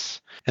business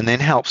and then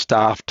help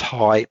staff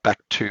tie it back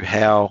to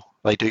how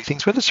they do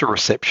things, whether it's a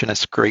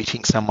receptionist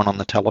greeting someone on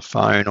the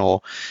telephone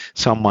or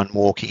someone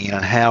walking in,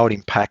 and how it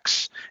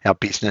impacts our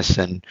business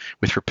and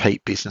with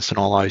repeat business and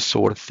all those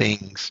sort of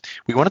things.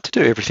 We wanted to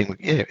do everything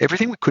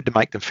we could to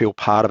make them feel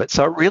part of it.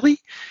 So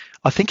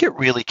I think it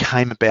really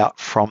came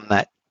about from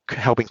that,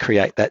 helping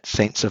create that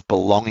sense of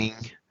belonging.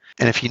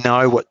 And if you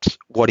know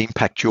what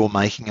impact you're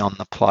making on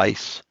the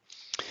place,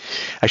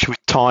 actually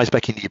it ties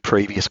back into your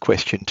previous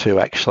question too,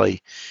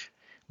 actually.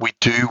 We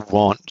do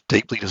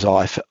deeply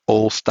desire for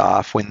all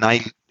staff, when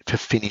they have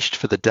finished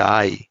for the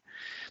day,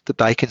 that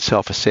they can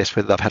self-assess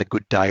whether they've had a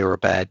good day or a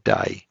bad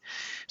day.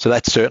 So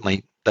that's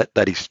certainly,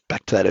 that is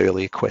back to that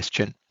earlier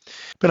question.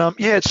 But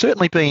it's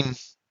certainly been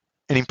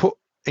an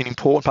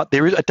important part.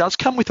 It does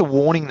come with a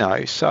warning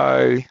though.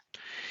 So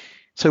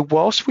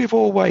whilst we've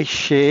always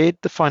shared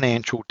the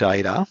financial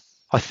data,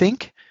 I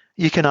think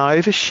you can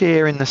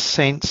overshare in the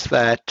sense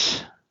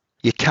that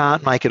you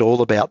can't make it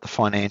all about the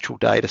financial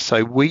data.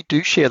 So we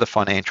do share the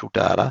financial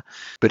data,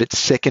 but it's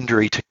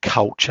secondary to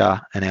culture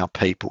and our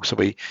people. So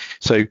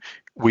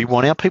we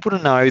want our people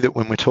to know that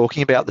when we're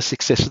talking about the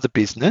success of the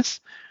business,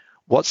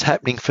 what's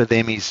happening for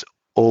them is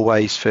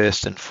always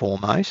first and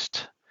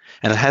foremost.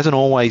 And it hasn't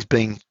always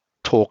been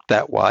talked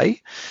that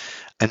way.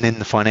 And then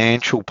the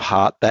financial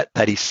part,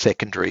 that is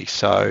secondary.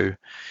 So,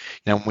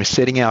 when we're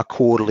setting our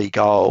quarterly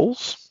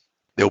goals,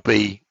 there'll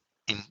be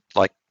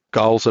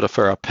goals that are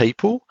for our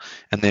people,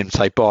 and then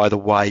say, by the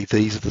way,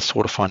 these are the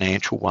sort of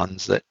financial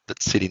ones that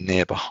sit in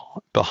there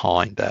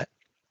behind that.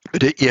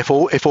 But if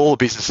all the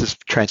business is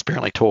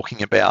transparently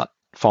talking about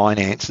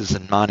finances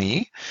and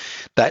money,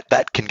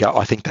 that can go.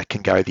 I think that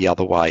can go the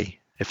other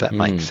way, if that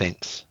makes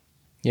sense.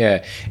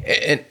 Yeah,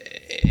 and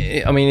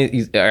I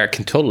mean, I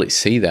can totally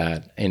see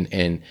that.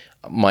 And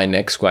my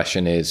next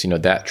question is,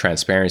 that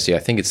transparency. I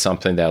think it's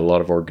something that a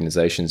lot of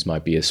organizations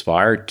might be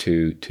aspired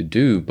to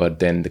do. But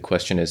then the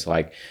question is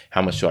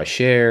how much do I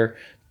share?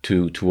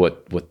 To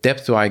what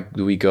depth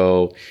do we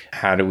go?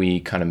 How do we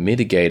kind of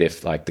mitigate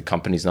if the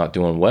company's not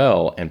doing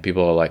well and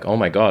people are like, oh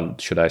my God,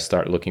 should I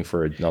start looking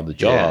for another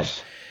job?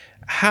 Yes.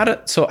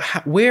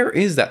 Where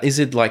is that? Is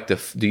it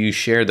do you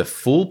share the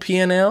full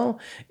P&L?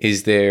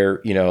 Is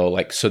there,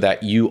 so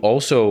that you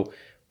also,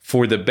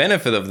 for the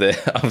benefit of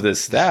the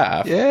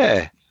staff?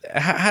 Yeah.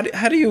 How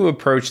do you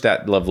approach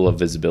that level of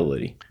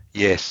visibility?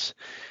 Yes.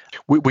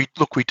 We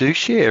do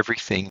share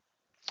everything.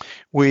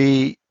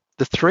 The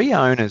three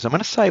owners, I'm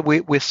going to say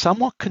we're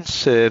somewhat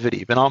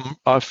conservative, and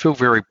I feel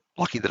very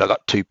lucky that I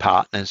got two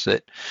partners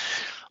that,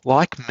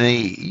 like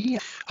me,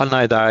 I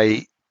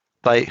know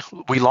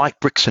we like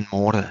bricks and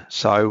mortar.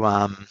 So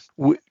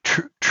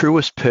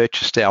Truist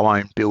purchased our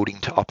own building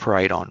to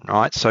operate on,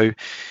 right? So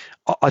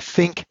I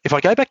think if I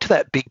go back to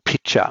that big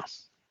picture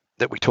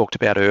that we talked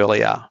about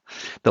earlier,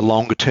 the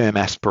longer term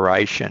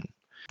aspiration,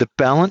 the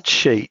balance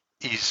sheet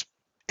is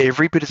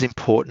every bit as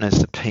important as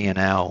the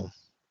P&L.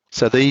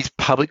 So these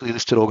publicly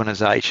listed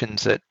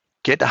organisations that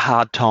get a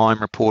hard time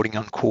reporting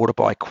on quarter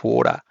by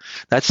quarter.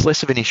 That's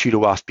less of an issue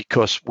to us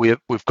because we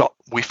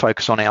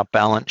focus on our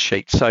balance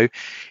sheet. So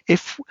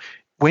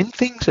when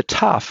things are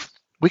tough,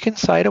 we can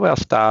say to our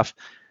staff,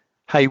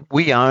 hey,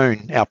 we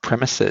own our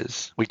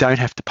premises. We don't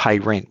have to pay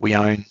rent. We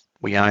own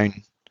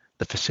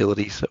the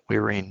facilities that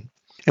we're in.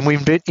 And we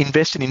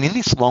invested in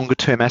this longer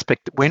term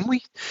aspect. When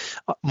we,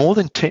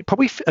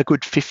 probably a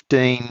good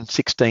 15,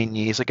 16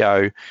 years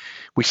ago,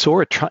 we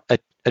saw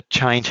a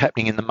change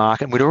happening in the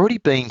market. And we'd already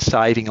been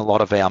saving a lot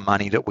of our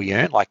money that we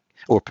earned,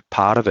 or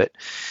part of it.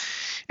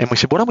 And we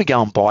said, why don't we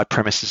go and buy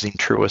premises in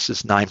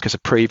Truist's name? Because the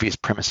previous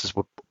premises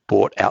were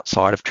bought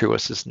outside of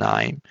Truist's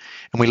name.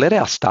 And we let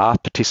our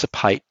staff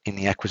participate in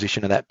the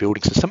acquisition of that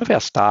building. So some of our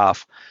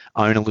staff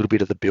own a little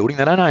bit of the building.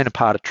 They don't own a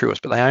part of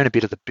Truist, but they own a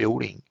bit of the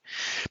building.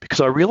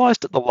 Because I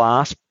realised at the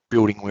last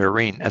building we were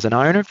in, as an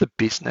owner of the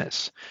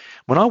business,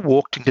 when I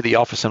walked into the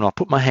office and I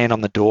put my hand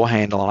on the door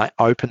handle and I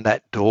opened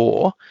that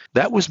door,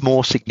 that was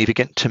more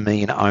significant to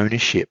me in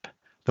ownership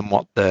than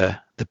what the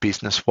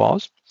business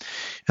was.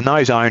 And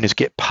those owners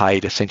get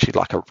paid essentially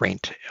like a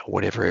rent or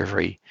whatever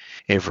every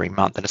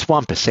month, and it's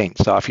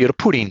 1%. So if you were to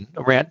put in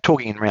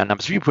talking in round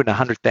numbers, if you put in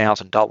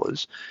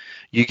 $100,000,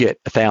 you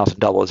get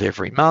 $1,000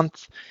 every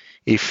month.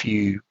 If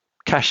you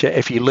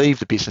leave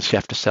the business, you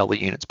have to sell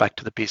the units back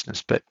to the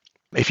business. But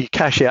if you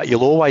cash out,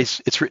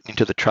 it's written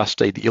into the trust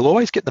deed that you'll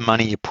always get the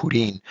money you put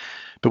in,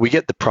 but we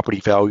get the property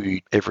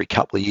valued every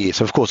couple of years.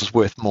 So of course it's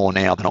worth more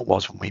now than it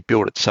was when we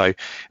built it. So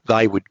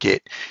they would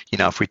get,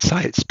 if we'd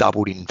say it's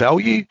doubled in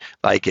value,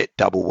 they get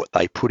double what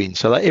they put in.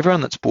 So everyone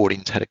that's bought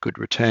in's had a good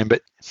return.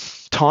 But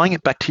tying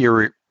it back to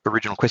your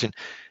original question,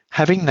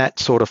 having that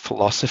sort of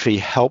philosophy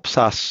helps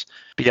us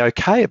be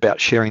okay about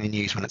sharing the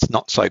news when it's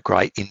not so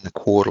great in the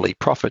quarterly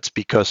profits,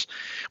 because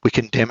we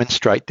can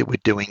demonstrate that we're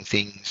doing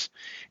things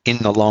in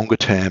the longer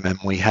term and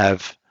we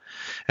have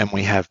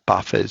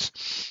buffers.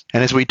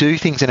 And as we do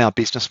things in our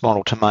business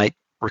model to make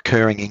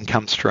recurring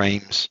income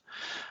streams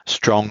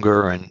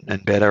stronger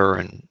and better,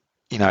 and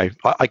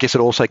I guess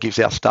it also gives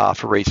our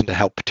staff a reason to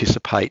help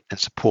participate and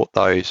support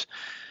those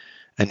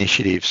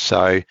initiatives.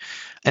 So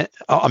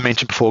I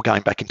mentioned before,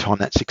 going back in time,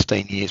 that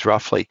 16 years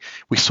roughly,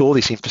 we saw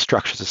this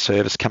infrastructure as a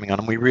service coming on,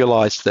 and we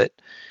realised that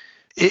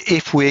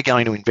if we're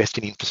going to invest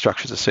in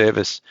infrastructure as a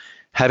service,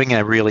 having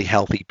a really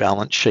healthy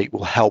balance sheet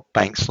will help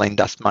banks lend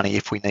us money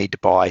if we need to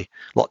buy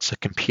lots of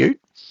compute.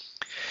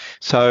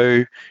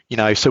 So,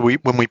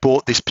 when we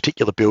bought this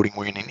particular building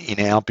we're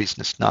in our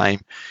business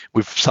name,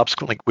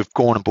 we've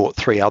gone and bought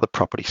 3 other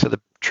properties. So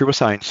the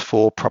Truist owns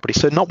 4 properties.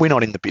 So we're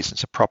not in the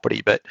business of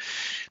property, but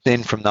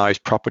then from those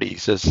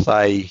properties, as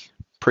they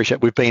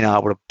appreciate, we've been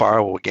able to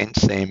borrow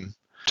against them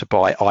to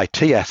buy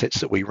IT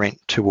assets that we rent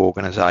to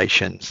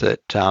organisations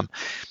that,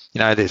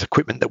 there's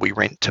equipment that we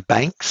rent to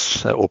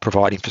banks or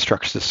provide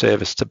infrastructure as a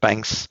service to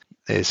banks.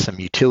 There's some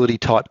utility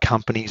type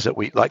companies that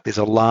there's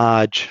a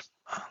large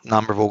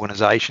number of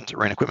organisations that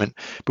rent equipment,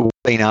 but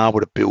we've been able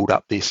to build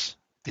up this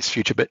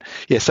future. But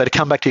yeah, so to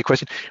come back to your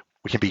question,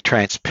 we can be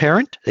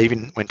transparent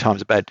even when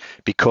times are bad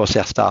because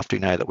our staff do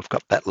know that we've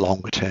got that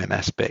longer term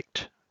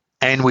aspect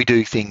and we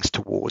do things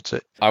towards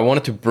it. I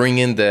wanted to bring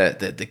in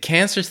the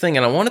cancer thing,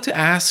 and I wanted to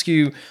ask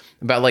you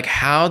about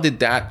how did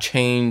that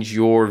change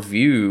your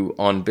view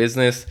on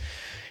business?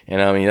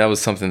 And I mean, that was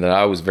something that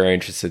I was very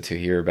interested to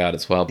hear about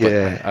as well. But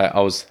yeah.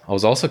 I was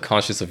also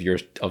conscious of your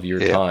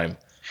time.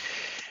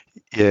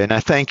 Yeah, no,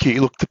 thank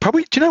you. Look,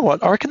 do you know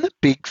what? I reckon the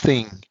big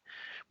thing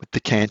with the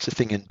cancer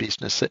thing in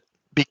business, that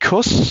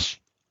because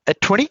at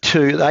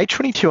age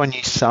 22, I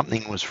knew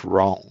something was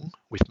wrong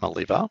with my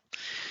liver.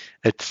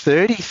 At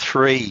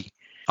 33,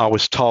 I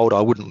was told I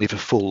wouldn't live a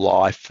full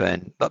life,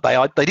 and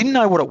they didn't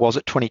know what it was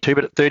at 22,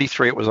 but at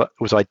 33, it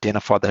was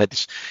identified that I had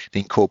this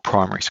thing called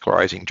primary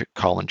sclerosing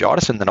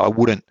cholangitis, and that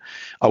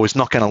I was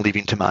not going to live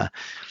into my,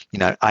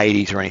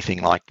 80s or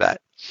anything like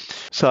that.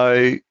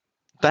 So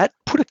that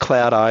put a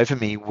cloud over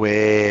me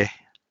where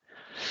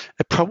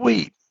it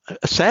probably,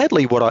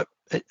 sadly, what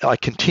I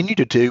continue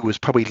to do was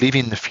probably live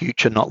in the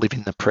future, not live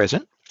in the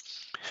present.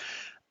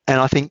 And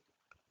I think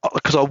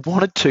because I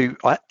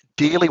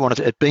dearly wanted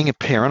to, being a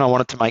parent, I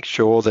wanted to make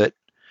sure that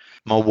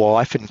my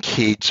wife and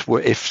kids were,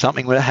 if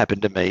something were to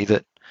happen to me,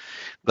 that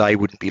they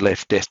wouldn't be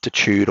left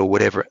destitute or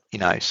whatever,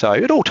 So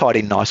it all tied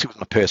in nicely with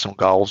my personal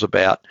goals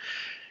about,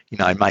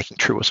 making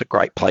Truist a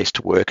great place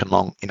to work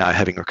and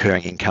having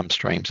recurring income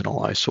streams and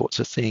all those sorts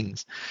of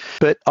things.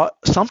 But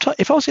sometimes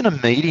if I was in a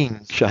meeting,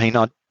 Shaheen,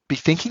 I'd be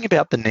thinking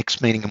about the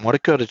next meeting and what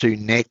I've got to do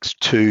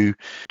next to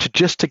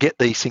get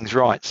these things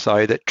right,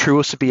 so that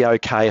Truist would be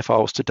okay if I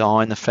was to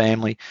die in the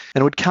family.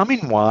 And it would come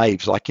in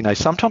waves.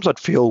 Sometimes I'd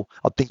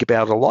think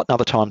about it a lot, and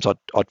other times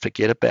I'd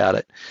forget about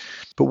it.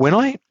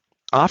 But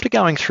after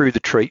going through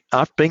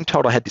after being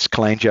told I had this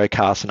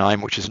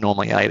cholangiocarcinoma, which is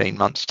normally 18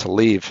 months to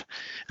live,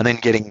 and then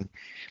getting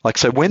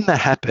so when that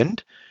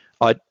happened,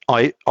 I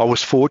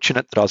was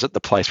fortunate that I was at the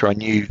place where I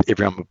knew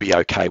everyone would be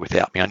okay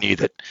without me. I knew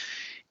that,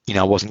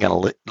 I wasn't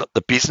going to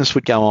the business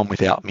would go on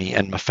without me,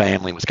 and my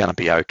family was going to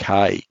be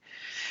okay.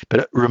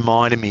 But it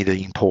reminded me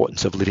the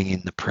importance of living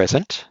in the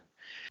present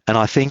And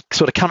I think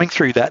sort of coming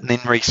through that and then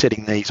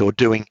resetting these or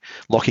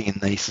locking in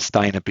these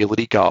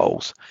sustainability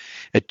goals,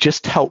 it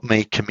just helped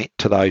me commit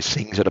to those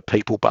things that are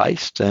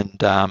people-based.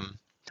 And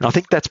I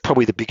think that's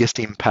probably the biggest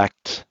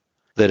impact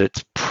that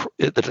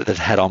it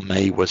had on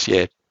me was,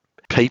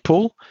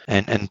 people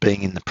and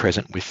being in the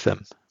present with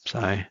them.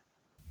 So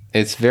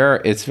it's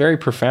very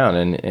profound,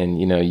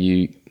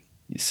 and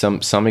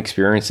some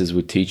experiences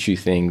would teach you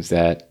things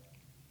that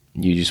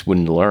you just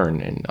wouldn't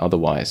learn and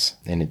otherwise,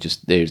 and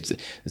there's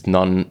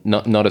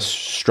not a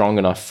strong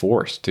enough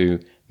force to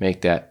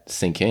make that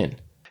sink in.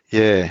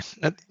 Yeah,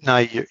 no,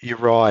 you're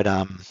right.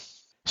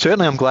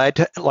 Certainly, I'm glad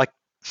to,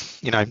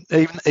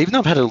 even though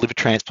I've had a liver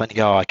transplant, you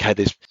go, okay,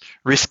 there's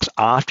risks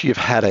after you've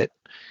had it.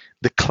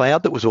 The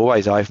cloud that was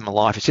always over my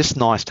life, it's just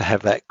nice to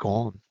have that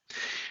gone.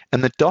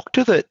 And the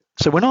doctor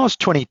so when I was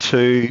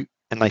 22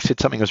 and they said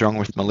something was wrong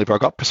with my liver, I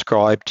got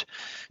prescribed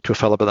to a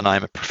fellow by the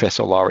name of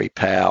Professor Laurie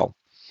Powell.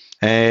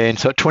 And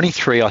so at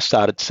 23, I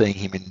started seeing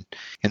him,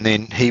 and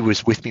then he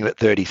was with me at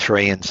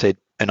 33 and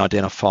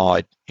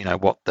identified,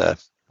 what the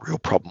real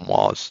problem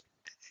was.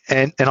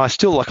 And I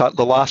still,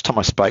 the last time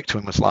I spoke to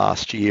him was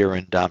last year,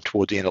 and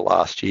towards the end of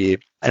last year,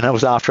 and it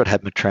was after I'd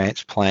had my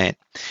transplant.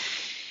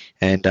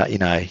 And,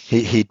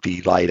 he'd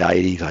be late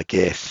 80s, I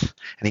guess.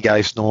 And he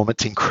goes, Norm,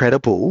 it's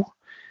incredible.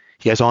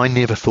 He goes, I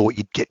never thought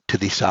you'd get to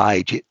this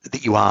age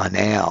that you are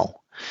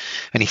now.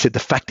 And he said, the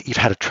fact that you've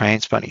had a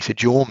transplant, he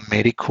said, your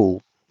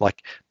medical,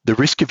 the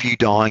risk of you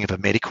dying of a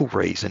medical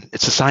reason,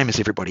 it's the same as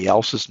everybody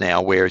else's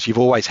now, whereas you've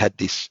always had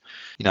this,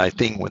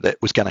 thing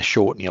that was going to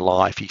shorten your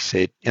life, he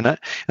said. And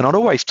I'd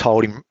always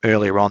told him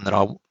earlier on that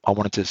I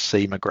wanted to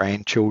see my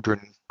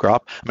grandchildren grow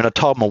up. I mean, I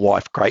told my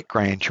wife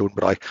great-grandchildren,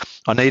 but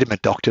I needed my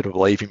doctor to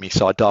believe in me,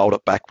 so I dialed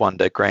it back one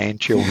to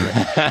grandchildren.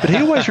 But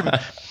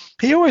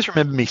he always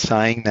remembered me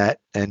saying that,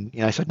 and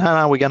he said,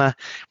 no, we're going to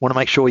want to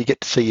make sure you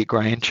get to see your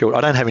grandchildren.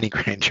 I don't have any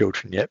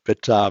grandchildren yet,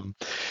 but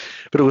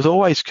it was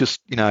always just,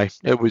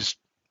 it was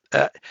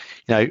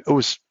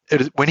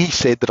when he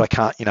said that I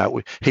can't,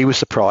 he was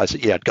surprised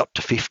that, I'd got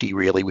to 50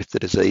 really with the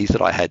disease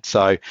that I had.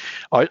 So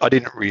I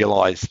didn't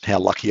realise how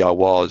lucky I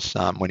was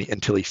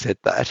until he said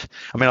that.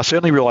 I mean, I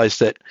certainly realised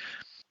that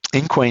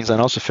in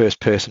Queensland, I was the first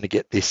person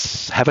to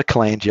have a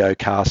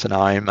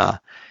cholangiocarcinoma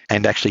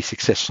and actually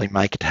successfully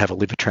make it to have a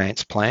liver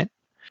transplant.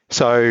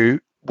 So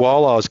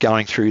while I was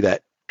going through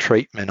that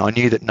treatment, I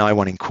knew that no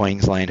one in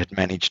Queensland had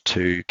managed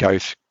to go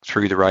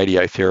through the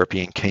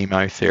radiotherapy and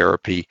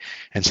chemotherapy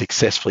and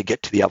successfully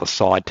get to the other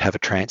side to have a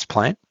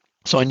transplant.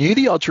 So I knew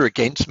the odds were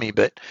against me,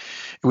 but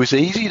it was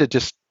easy to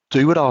just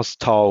do what I was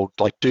told,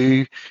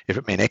 if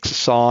it meant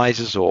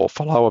exercises or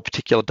follow a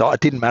particular diet.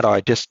 It didn't matter.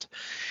 I just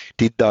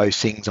did those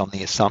things not on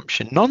the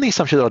assumption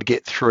that I'd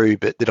get through,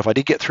 but that if I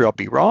did get through, I'd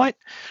be right.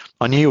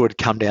 I knew it would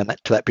come down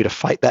to that bit of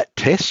fate, that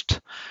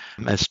test,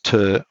 as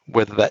to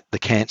whether the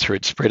cancer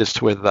had spread, as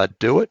to whether they'd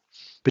do it.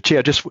 But so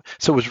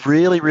it was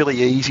really,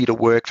 really easy to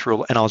work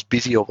through, and I was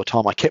busy all the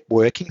time. I kept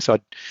working, so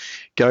I'd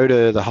go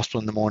to the hospital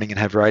in the morning and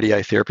have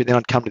radiotherapy. Then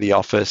I'd come to the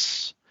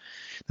office.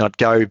 Then I'd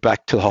go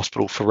back to the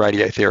hospital for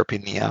radiotherapy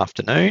in the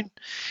afternoon.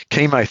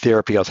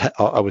 Chemotherapy,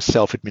 I was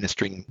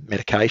self-administering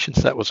medication,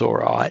 so that was all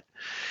right.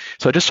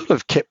 So I just sort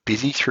of kept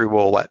busy through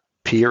all that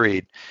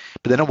period.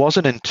 But then it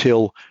wasn't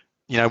until,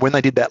 when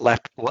they did that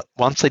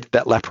once they did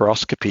that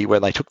laparoscopy where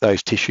they took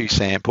those tissue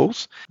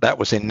samples, that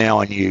was then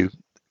now I knew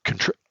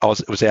it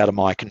was out of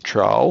my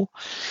control.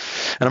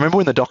 And I remember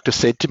when the doctor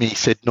said to me, he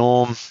said,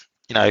 Norm,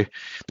 the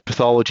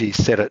pathology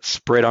said it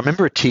spread. I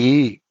remember a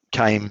tear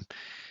came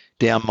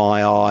down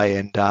my eye,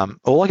 and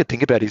all I could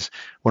think about is,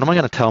 what am I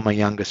going to tell my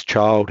youngest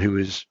child,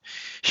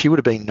 she would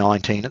have been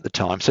 19 at the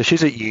time, so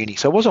she's at uni.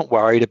 So I wasn't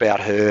worried about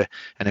her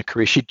and her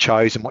career. She'd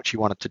chosen what she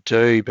wanted to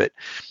do, but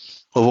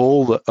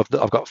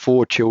I've got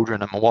 4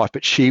 children and my wife,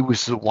 but she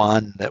was the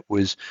one that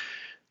was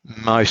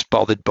most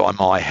bothered by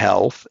my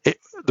health.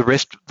 The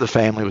rest of the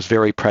family was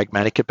very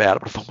pragmatic about it,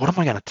 but I thought, what am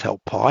I going to tell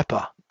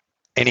Piper?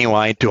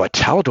 Anyway, do I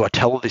tell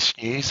her this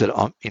news that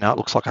it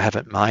looks like I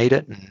haven't made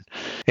it? And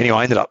anyway,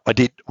 I ended up,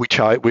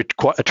 we're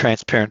quite a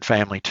transparent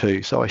family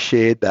too, so I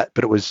shared that,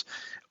 but it was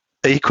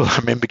equal. I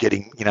remember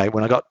getting,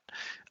 when I got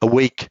a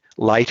week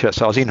later,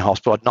 so I was in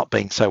hospital, I'd not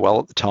been so well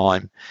at the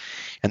time,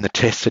 and the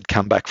tests had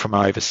come back from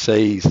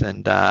overseas,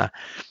 and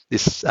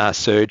this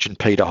surgeon,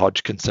 Peter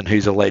Hodgkinson,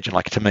 who's a legend,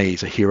 to me,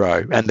 he's a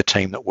hero, and the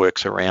team that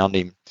works around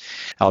him.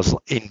 I was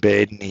in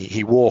bed, and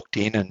he walked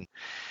in, and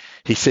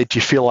he said, do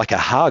you feel like a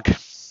hug?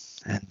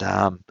 And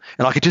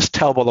I could just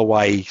tell by the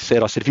way he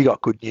said, I said, have you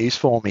got good news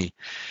for me?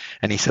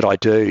 And he said, I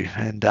do.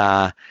 And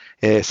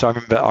so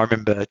I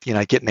remember,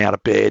 getting out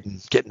of bed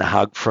and getting a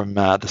hug from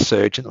the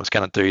surgeon that was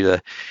going to do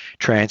the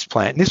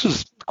transplant. And this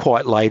was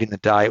quite late in the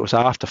day. It was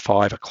after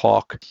 5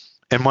 o'clock.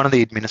 And one of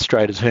the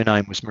administrators, her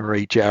name was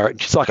Marie Jarrett,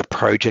 and she's like a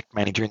project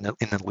manager in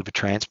the liver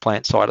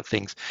transplant side of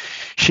things.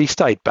 She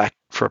stayed back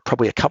for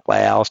probably a couple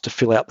of hours to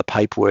fill out the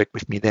paperwork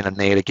with me then and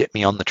there to get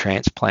me on the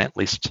transplant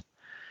list.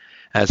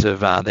 As of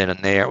then and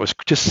there, it was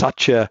just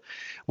such a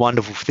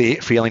wonderful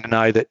feeling to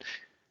know that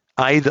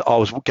that I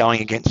was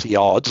going against the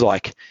odds.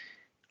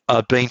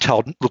 Being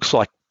told, looks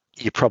like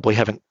you probably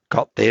haven't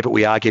got there, but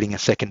we are getting a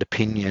second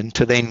opinion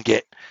to then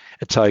get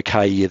it's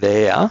okay, you're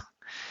there.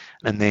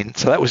 And then,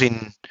 so that was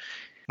in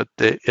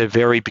the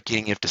very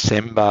beginning of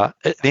December.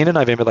 At the end of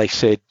November, they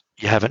said,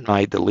 you haven't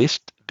made the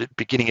list.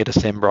 Beginning of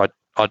December,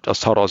 I was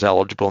told I was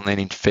eligible. And then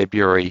in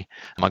February,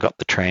 I got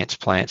the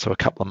transplant, so a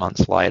couple of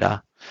months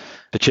later.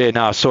 But yeah,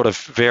 no, sort of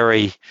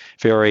very,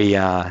 very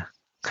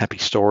happy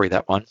story,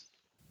 that one.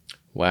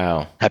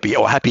 Wow.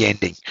 Happy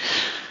ending.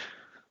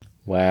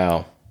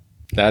 Wow.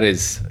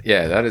 That's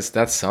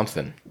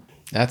something.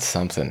 That's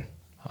something.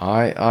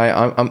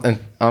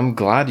 I'm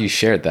glad you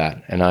shared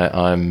that, and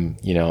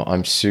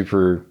I'm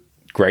super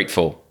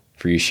grateful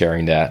for you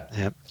sharing that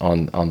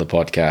on the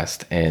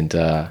podcast and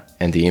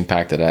the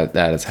impact that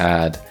has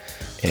had,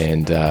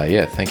 and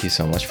thank you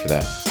so much for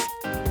that.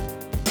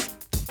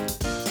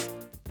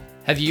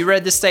 Have you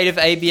read the State of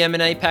ABM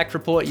and APAC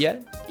report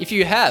yet? If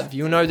you have,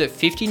 you'll know that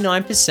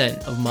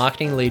 59% of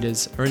marketing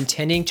leaders are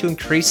intending to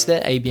increase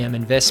their ABM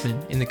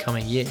investment in the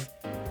coming year.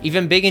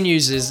 Even bigger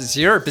news is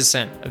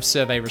 0% of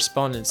survey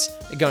respondents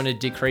are going to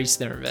decrease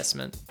their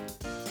investment.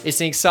 It's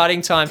an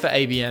exciting time for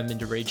ABM in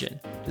the region.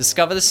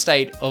 Discover the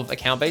state of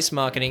account-based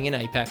marketing in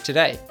APAC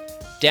today.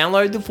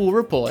 Download the full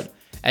report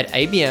at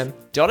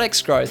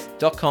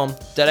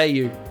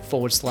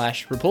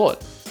abm.xgrowth.com.au/report.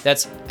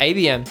 That's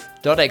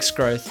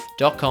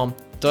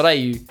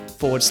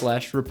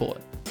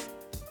abm.xgrowth.com.au/report.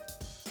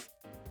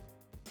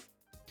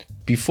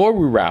 Before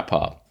we wrap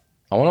up,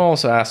 I want to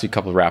also ask you a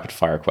couple of rapid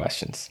fire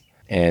questions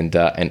and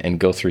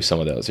go through some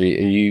of those. Are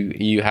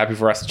you happy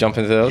for us to jump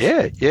into those?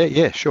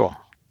 Yeah, sure.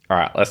 All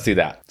right, let's do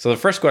that. So the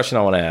first question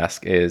I want to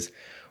ask is,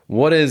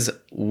 what is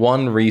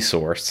one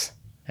resource,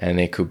 and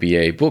it could be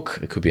a book,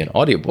 it could be an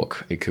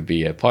audiobook, it could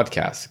be a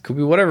podcast, it could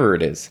be whatever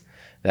it is,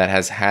 that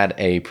has had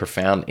a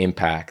profound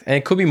impact, and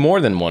it could be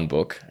more than one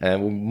book,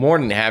 and we're more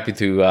than happy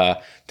to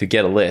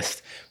get a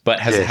list, but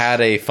has had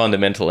a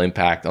fundamental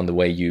impact on the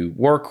way you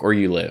work or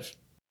you live?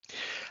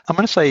 I'm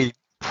going to say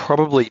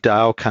probably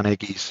Dale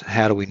Carnegie's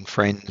How to Win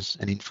Friends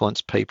and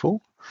Influence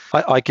People.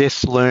 I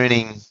guess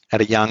learning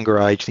at a younger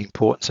age the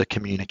importance of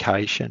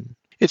communication.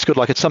 It's good.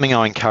 Like, it's something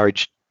I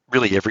encourage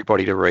really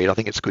everybody to read. I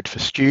think it's good for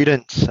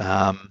students,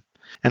 and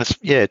I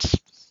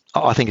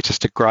think it's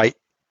just a great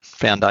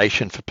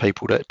foundation for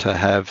people to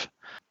have,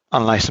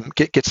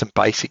 get some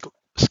basic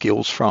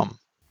skills from.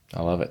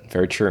 I love it.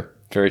 Very true.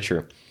 Very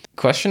true.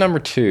 Question number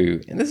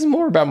 2, and this is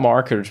more about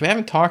marketers. We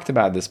haven't talked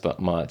about this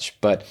much,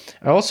 but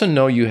I also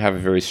know you have a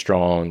very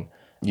strong,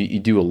 you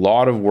do a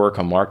lot of work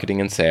on marketing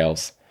and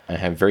sales. I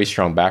have a very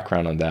strong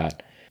background on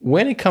that.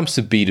 When it comes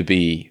to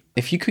B2B,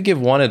 if you could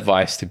give one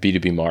advice to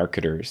B2B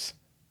marketers,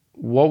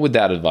 what would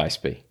that advice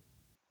be?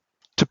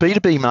 To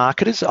B2B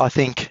marketers, I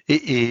think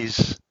it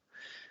is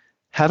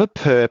have a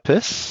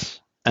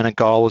purpose and a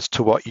goal as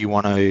to what you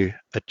want to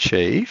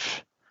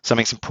achieve.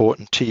 Something's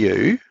important to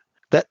you.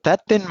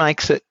 That then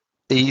makes it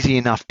easy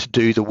enough to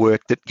do the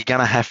work that you're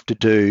going to have to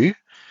do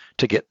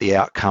to get the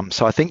outcome.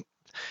 So I think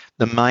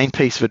the main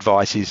piece of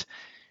advice is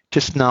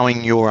just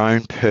knowing your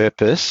own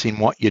purpose in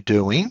what you're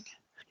doing,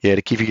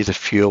 to give you the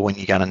fuel when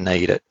you're going to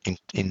need it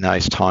in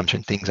those times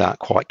when things aren't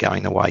quite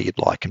going the way you'd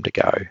like them to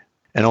go.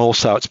 And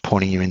also it's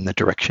pointing you in the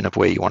direction of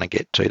where you want to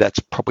get to. That's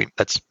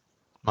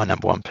my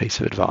number one piece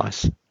of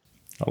advice.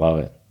 I love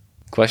it.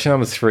 Question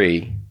number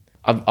 3.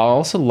 I'd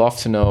also love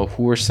to know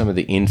who are some of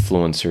the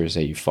influencers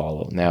that you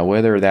follow. Now,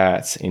 whether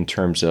that's in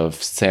terms of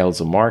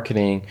sales and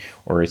marketing,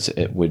 or it's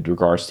with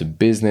regards to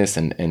business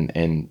and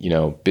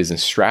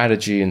business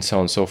strategy and so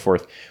on and so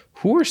forth.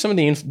 Who are some of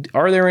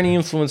are there any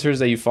influencers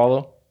that you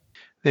follow?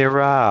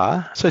 There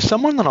are. So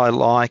someone that I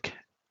like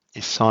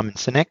is Simon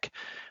Sinek.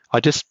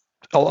 I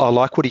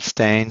like what he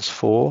stands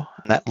for.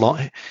 And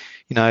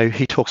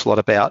he talks a lot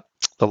about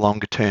the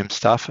longer term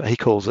stuff. He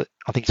calls it,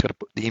 I think he's got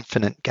the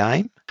infinite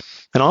game.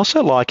 And I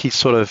also like his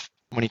sort of,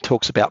 when he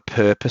talks about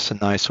purpose and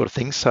those sort of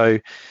things. So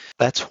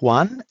that's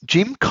one.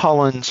 Jim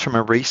Collins from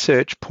a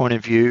research point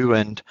of view,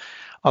 and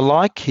I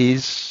like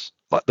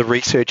the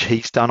research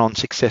he's done on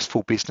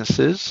successful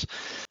businesses.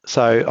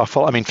 So I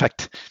follow, in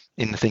fact,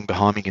 in the thing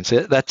behind me, you can see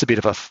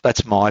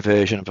that's my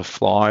version of a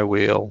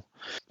flywheel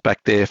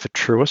back there for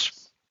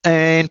Truist.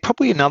 And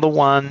probably another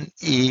one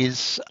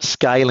is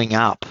Scaling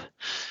Up,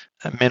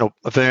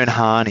 Vern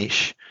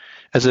Harnish.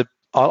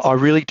 I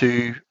really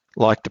do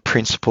like the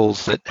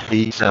principles that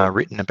he's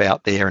written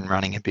about there in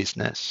running a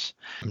business.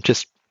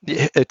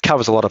 It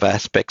covers a lot of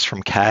aspects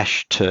from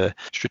cash to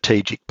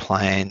strategic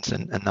plans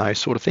and those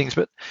sort of things.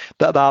 But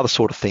they are the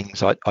sort of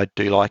things I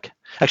do like.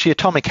 Actually,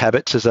 Atomic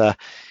Habits is a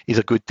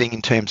good thing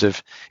in terms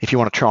of if you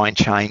want to try and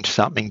change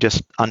something,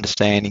 just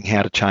understanding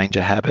how to change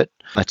a habit.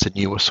 That's a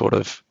newer sort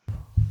of.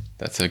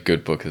 That's a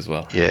good book as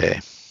well.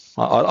 Yeah,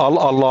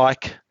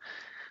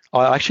 I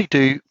actually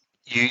do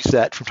use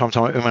that from time to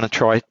time when I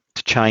try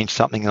to change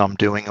something that I'm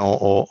doing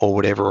or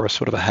whatever, or a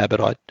sort of a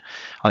habit. I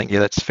think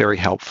that's very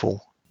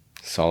helpful.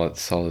 Solid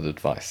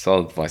advice.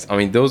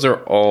 Those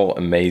are all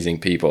amazing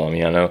people. I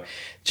know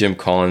Jim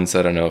Collins.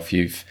 I don't know if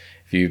you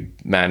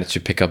managed to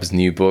pick up his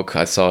new book.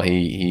 I saw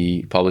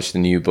he published a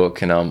new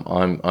book, and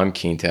I'm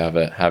keen to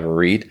have a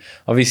read.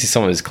 Obviously,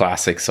 some of his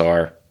classics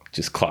are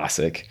just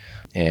classic,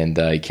 and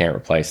you can't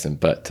replace them.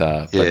 But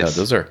no, Yes.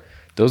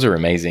 those are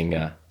amazing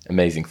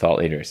thought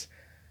leaders.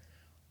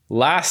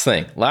 Last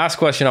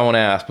question I want to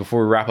ask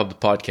before we wrap up the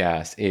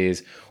podcast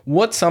is,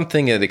 what's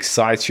something that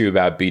excites you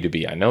about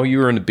B2B? I know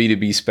you're in the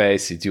B2B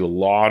space, you do a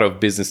lot of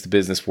business to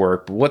business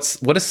work, but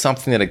what is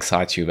something that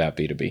excites you about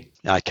B2B?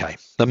 Okay.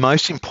 The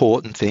most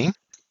important thing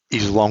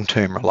is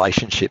long-term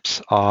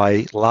relationships.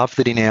 I love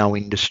that in our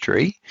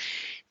industry,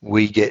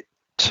 we get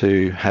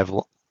to have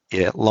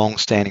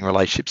long-standing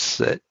relationships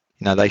that,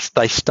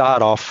 they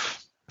start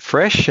off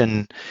fresh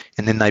and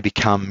then they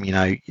become,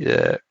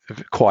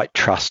 quite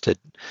trusted.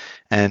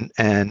 And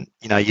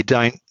you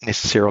don't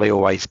necessarily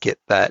always get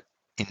that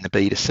in the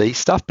B2C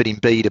stuff, but in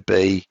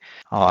B2B,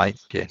 I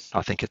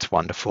think it's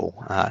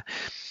wonderful. I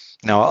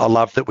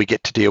love that we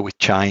get to deal with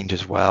change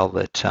as well,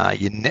 that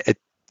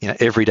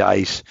every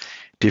day's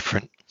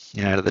different,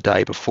 to the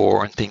day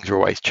before, and things are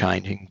always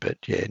changing. But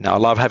I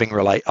love having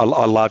I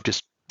love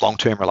just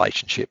long-term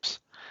relationships,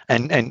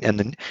 and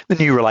the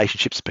new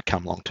relationships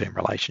become long-term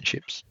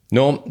relationships.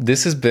 Noam,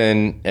 this has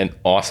been an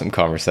awesome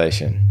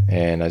conversation,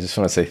 and I just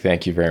want to say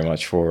thank you very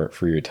much for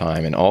your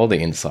time and all the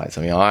insights.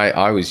 I mean,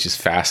 I was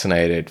just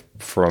fascinated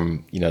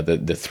from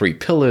the three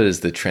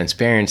pillars, the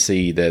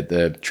transparency,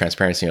 the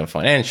transparency on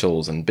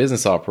financials and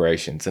business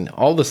operations, and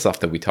all the stuff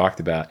that we talked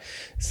about.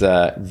 It's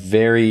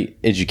very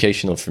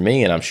educational for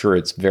me, and I'm sure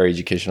it's very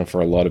educational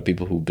for a lot of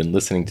people who've been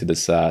listening to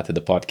this to the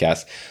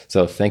podcast.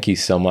 So thank you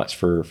so much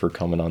for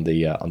coming on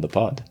the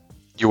pod.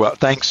 You're welcome.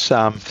 Thanks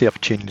for the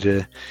opportunity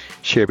to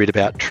share a bit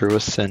about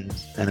Truist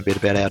and a bit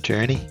about our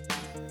journey.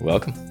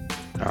 Welcome.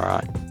 All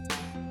right.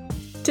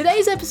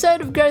 Today's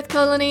episode of Growth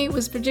Colony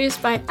was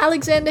produced by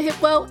Alexander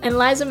Hipwell and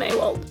Liza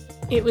Maywald.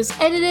 It was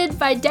edited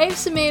by Dave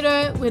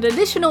Samito, with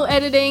additional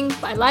editing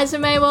by Liza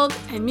Maywald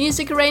and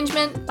music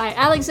arrangement by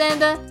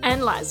Alexander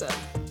and Liza.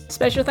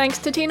 Special thanks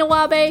to Tina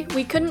Wabe.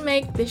 We couldn't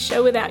make this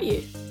show without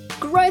you.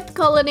 Growth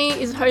Colony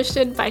is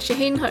hosted by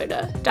Shaheen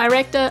Hoda,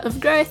 Director of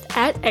Growth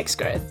at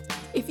XGrowth.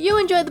 If you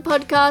enjoyed the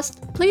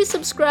podcast, please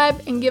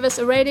subscribe and give us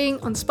a rating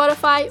on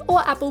Spotify or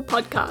Apple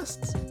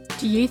Podcasts.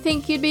 Do you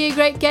think you'd be a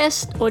great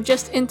guest or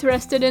just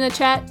interested in a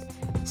chat?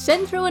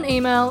 Send through an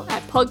email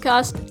at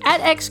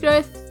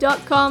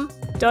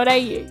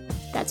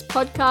podcast@xgrowth.com.au. That's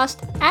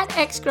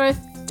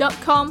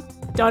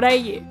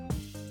podcast@xgrowth.com.au.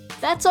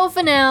 That's all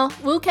for now.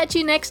 We'll catch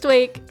you next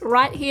week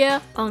right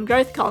here on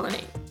Growth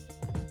Colony.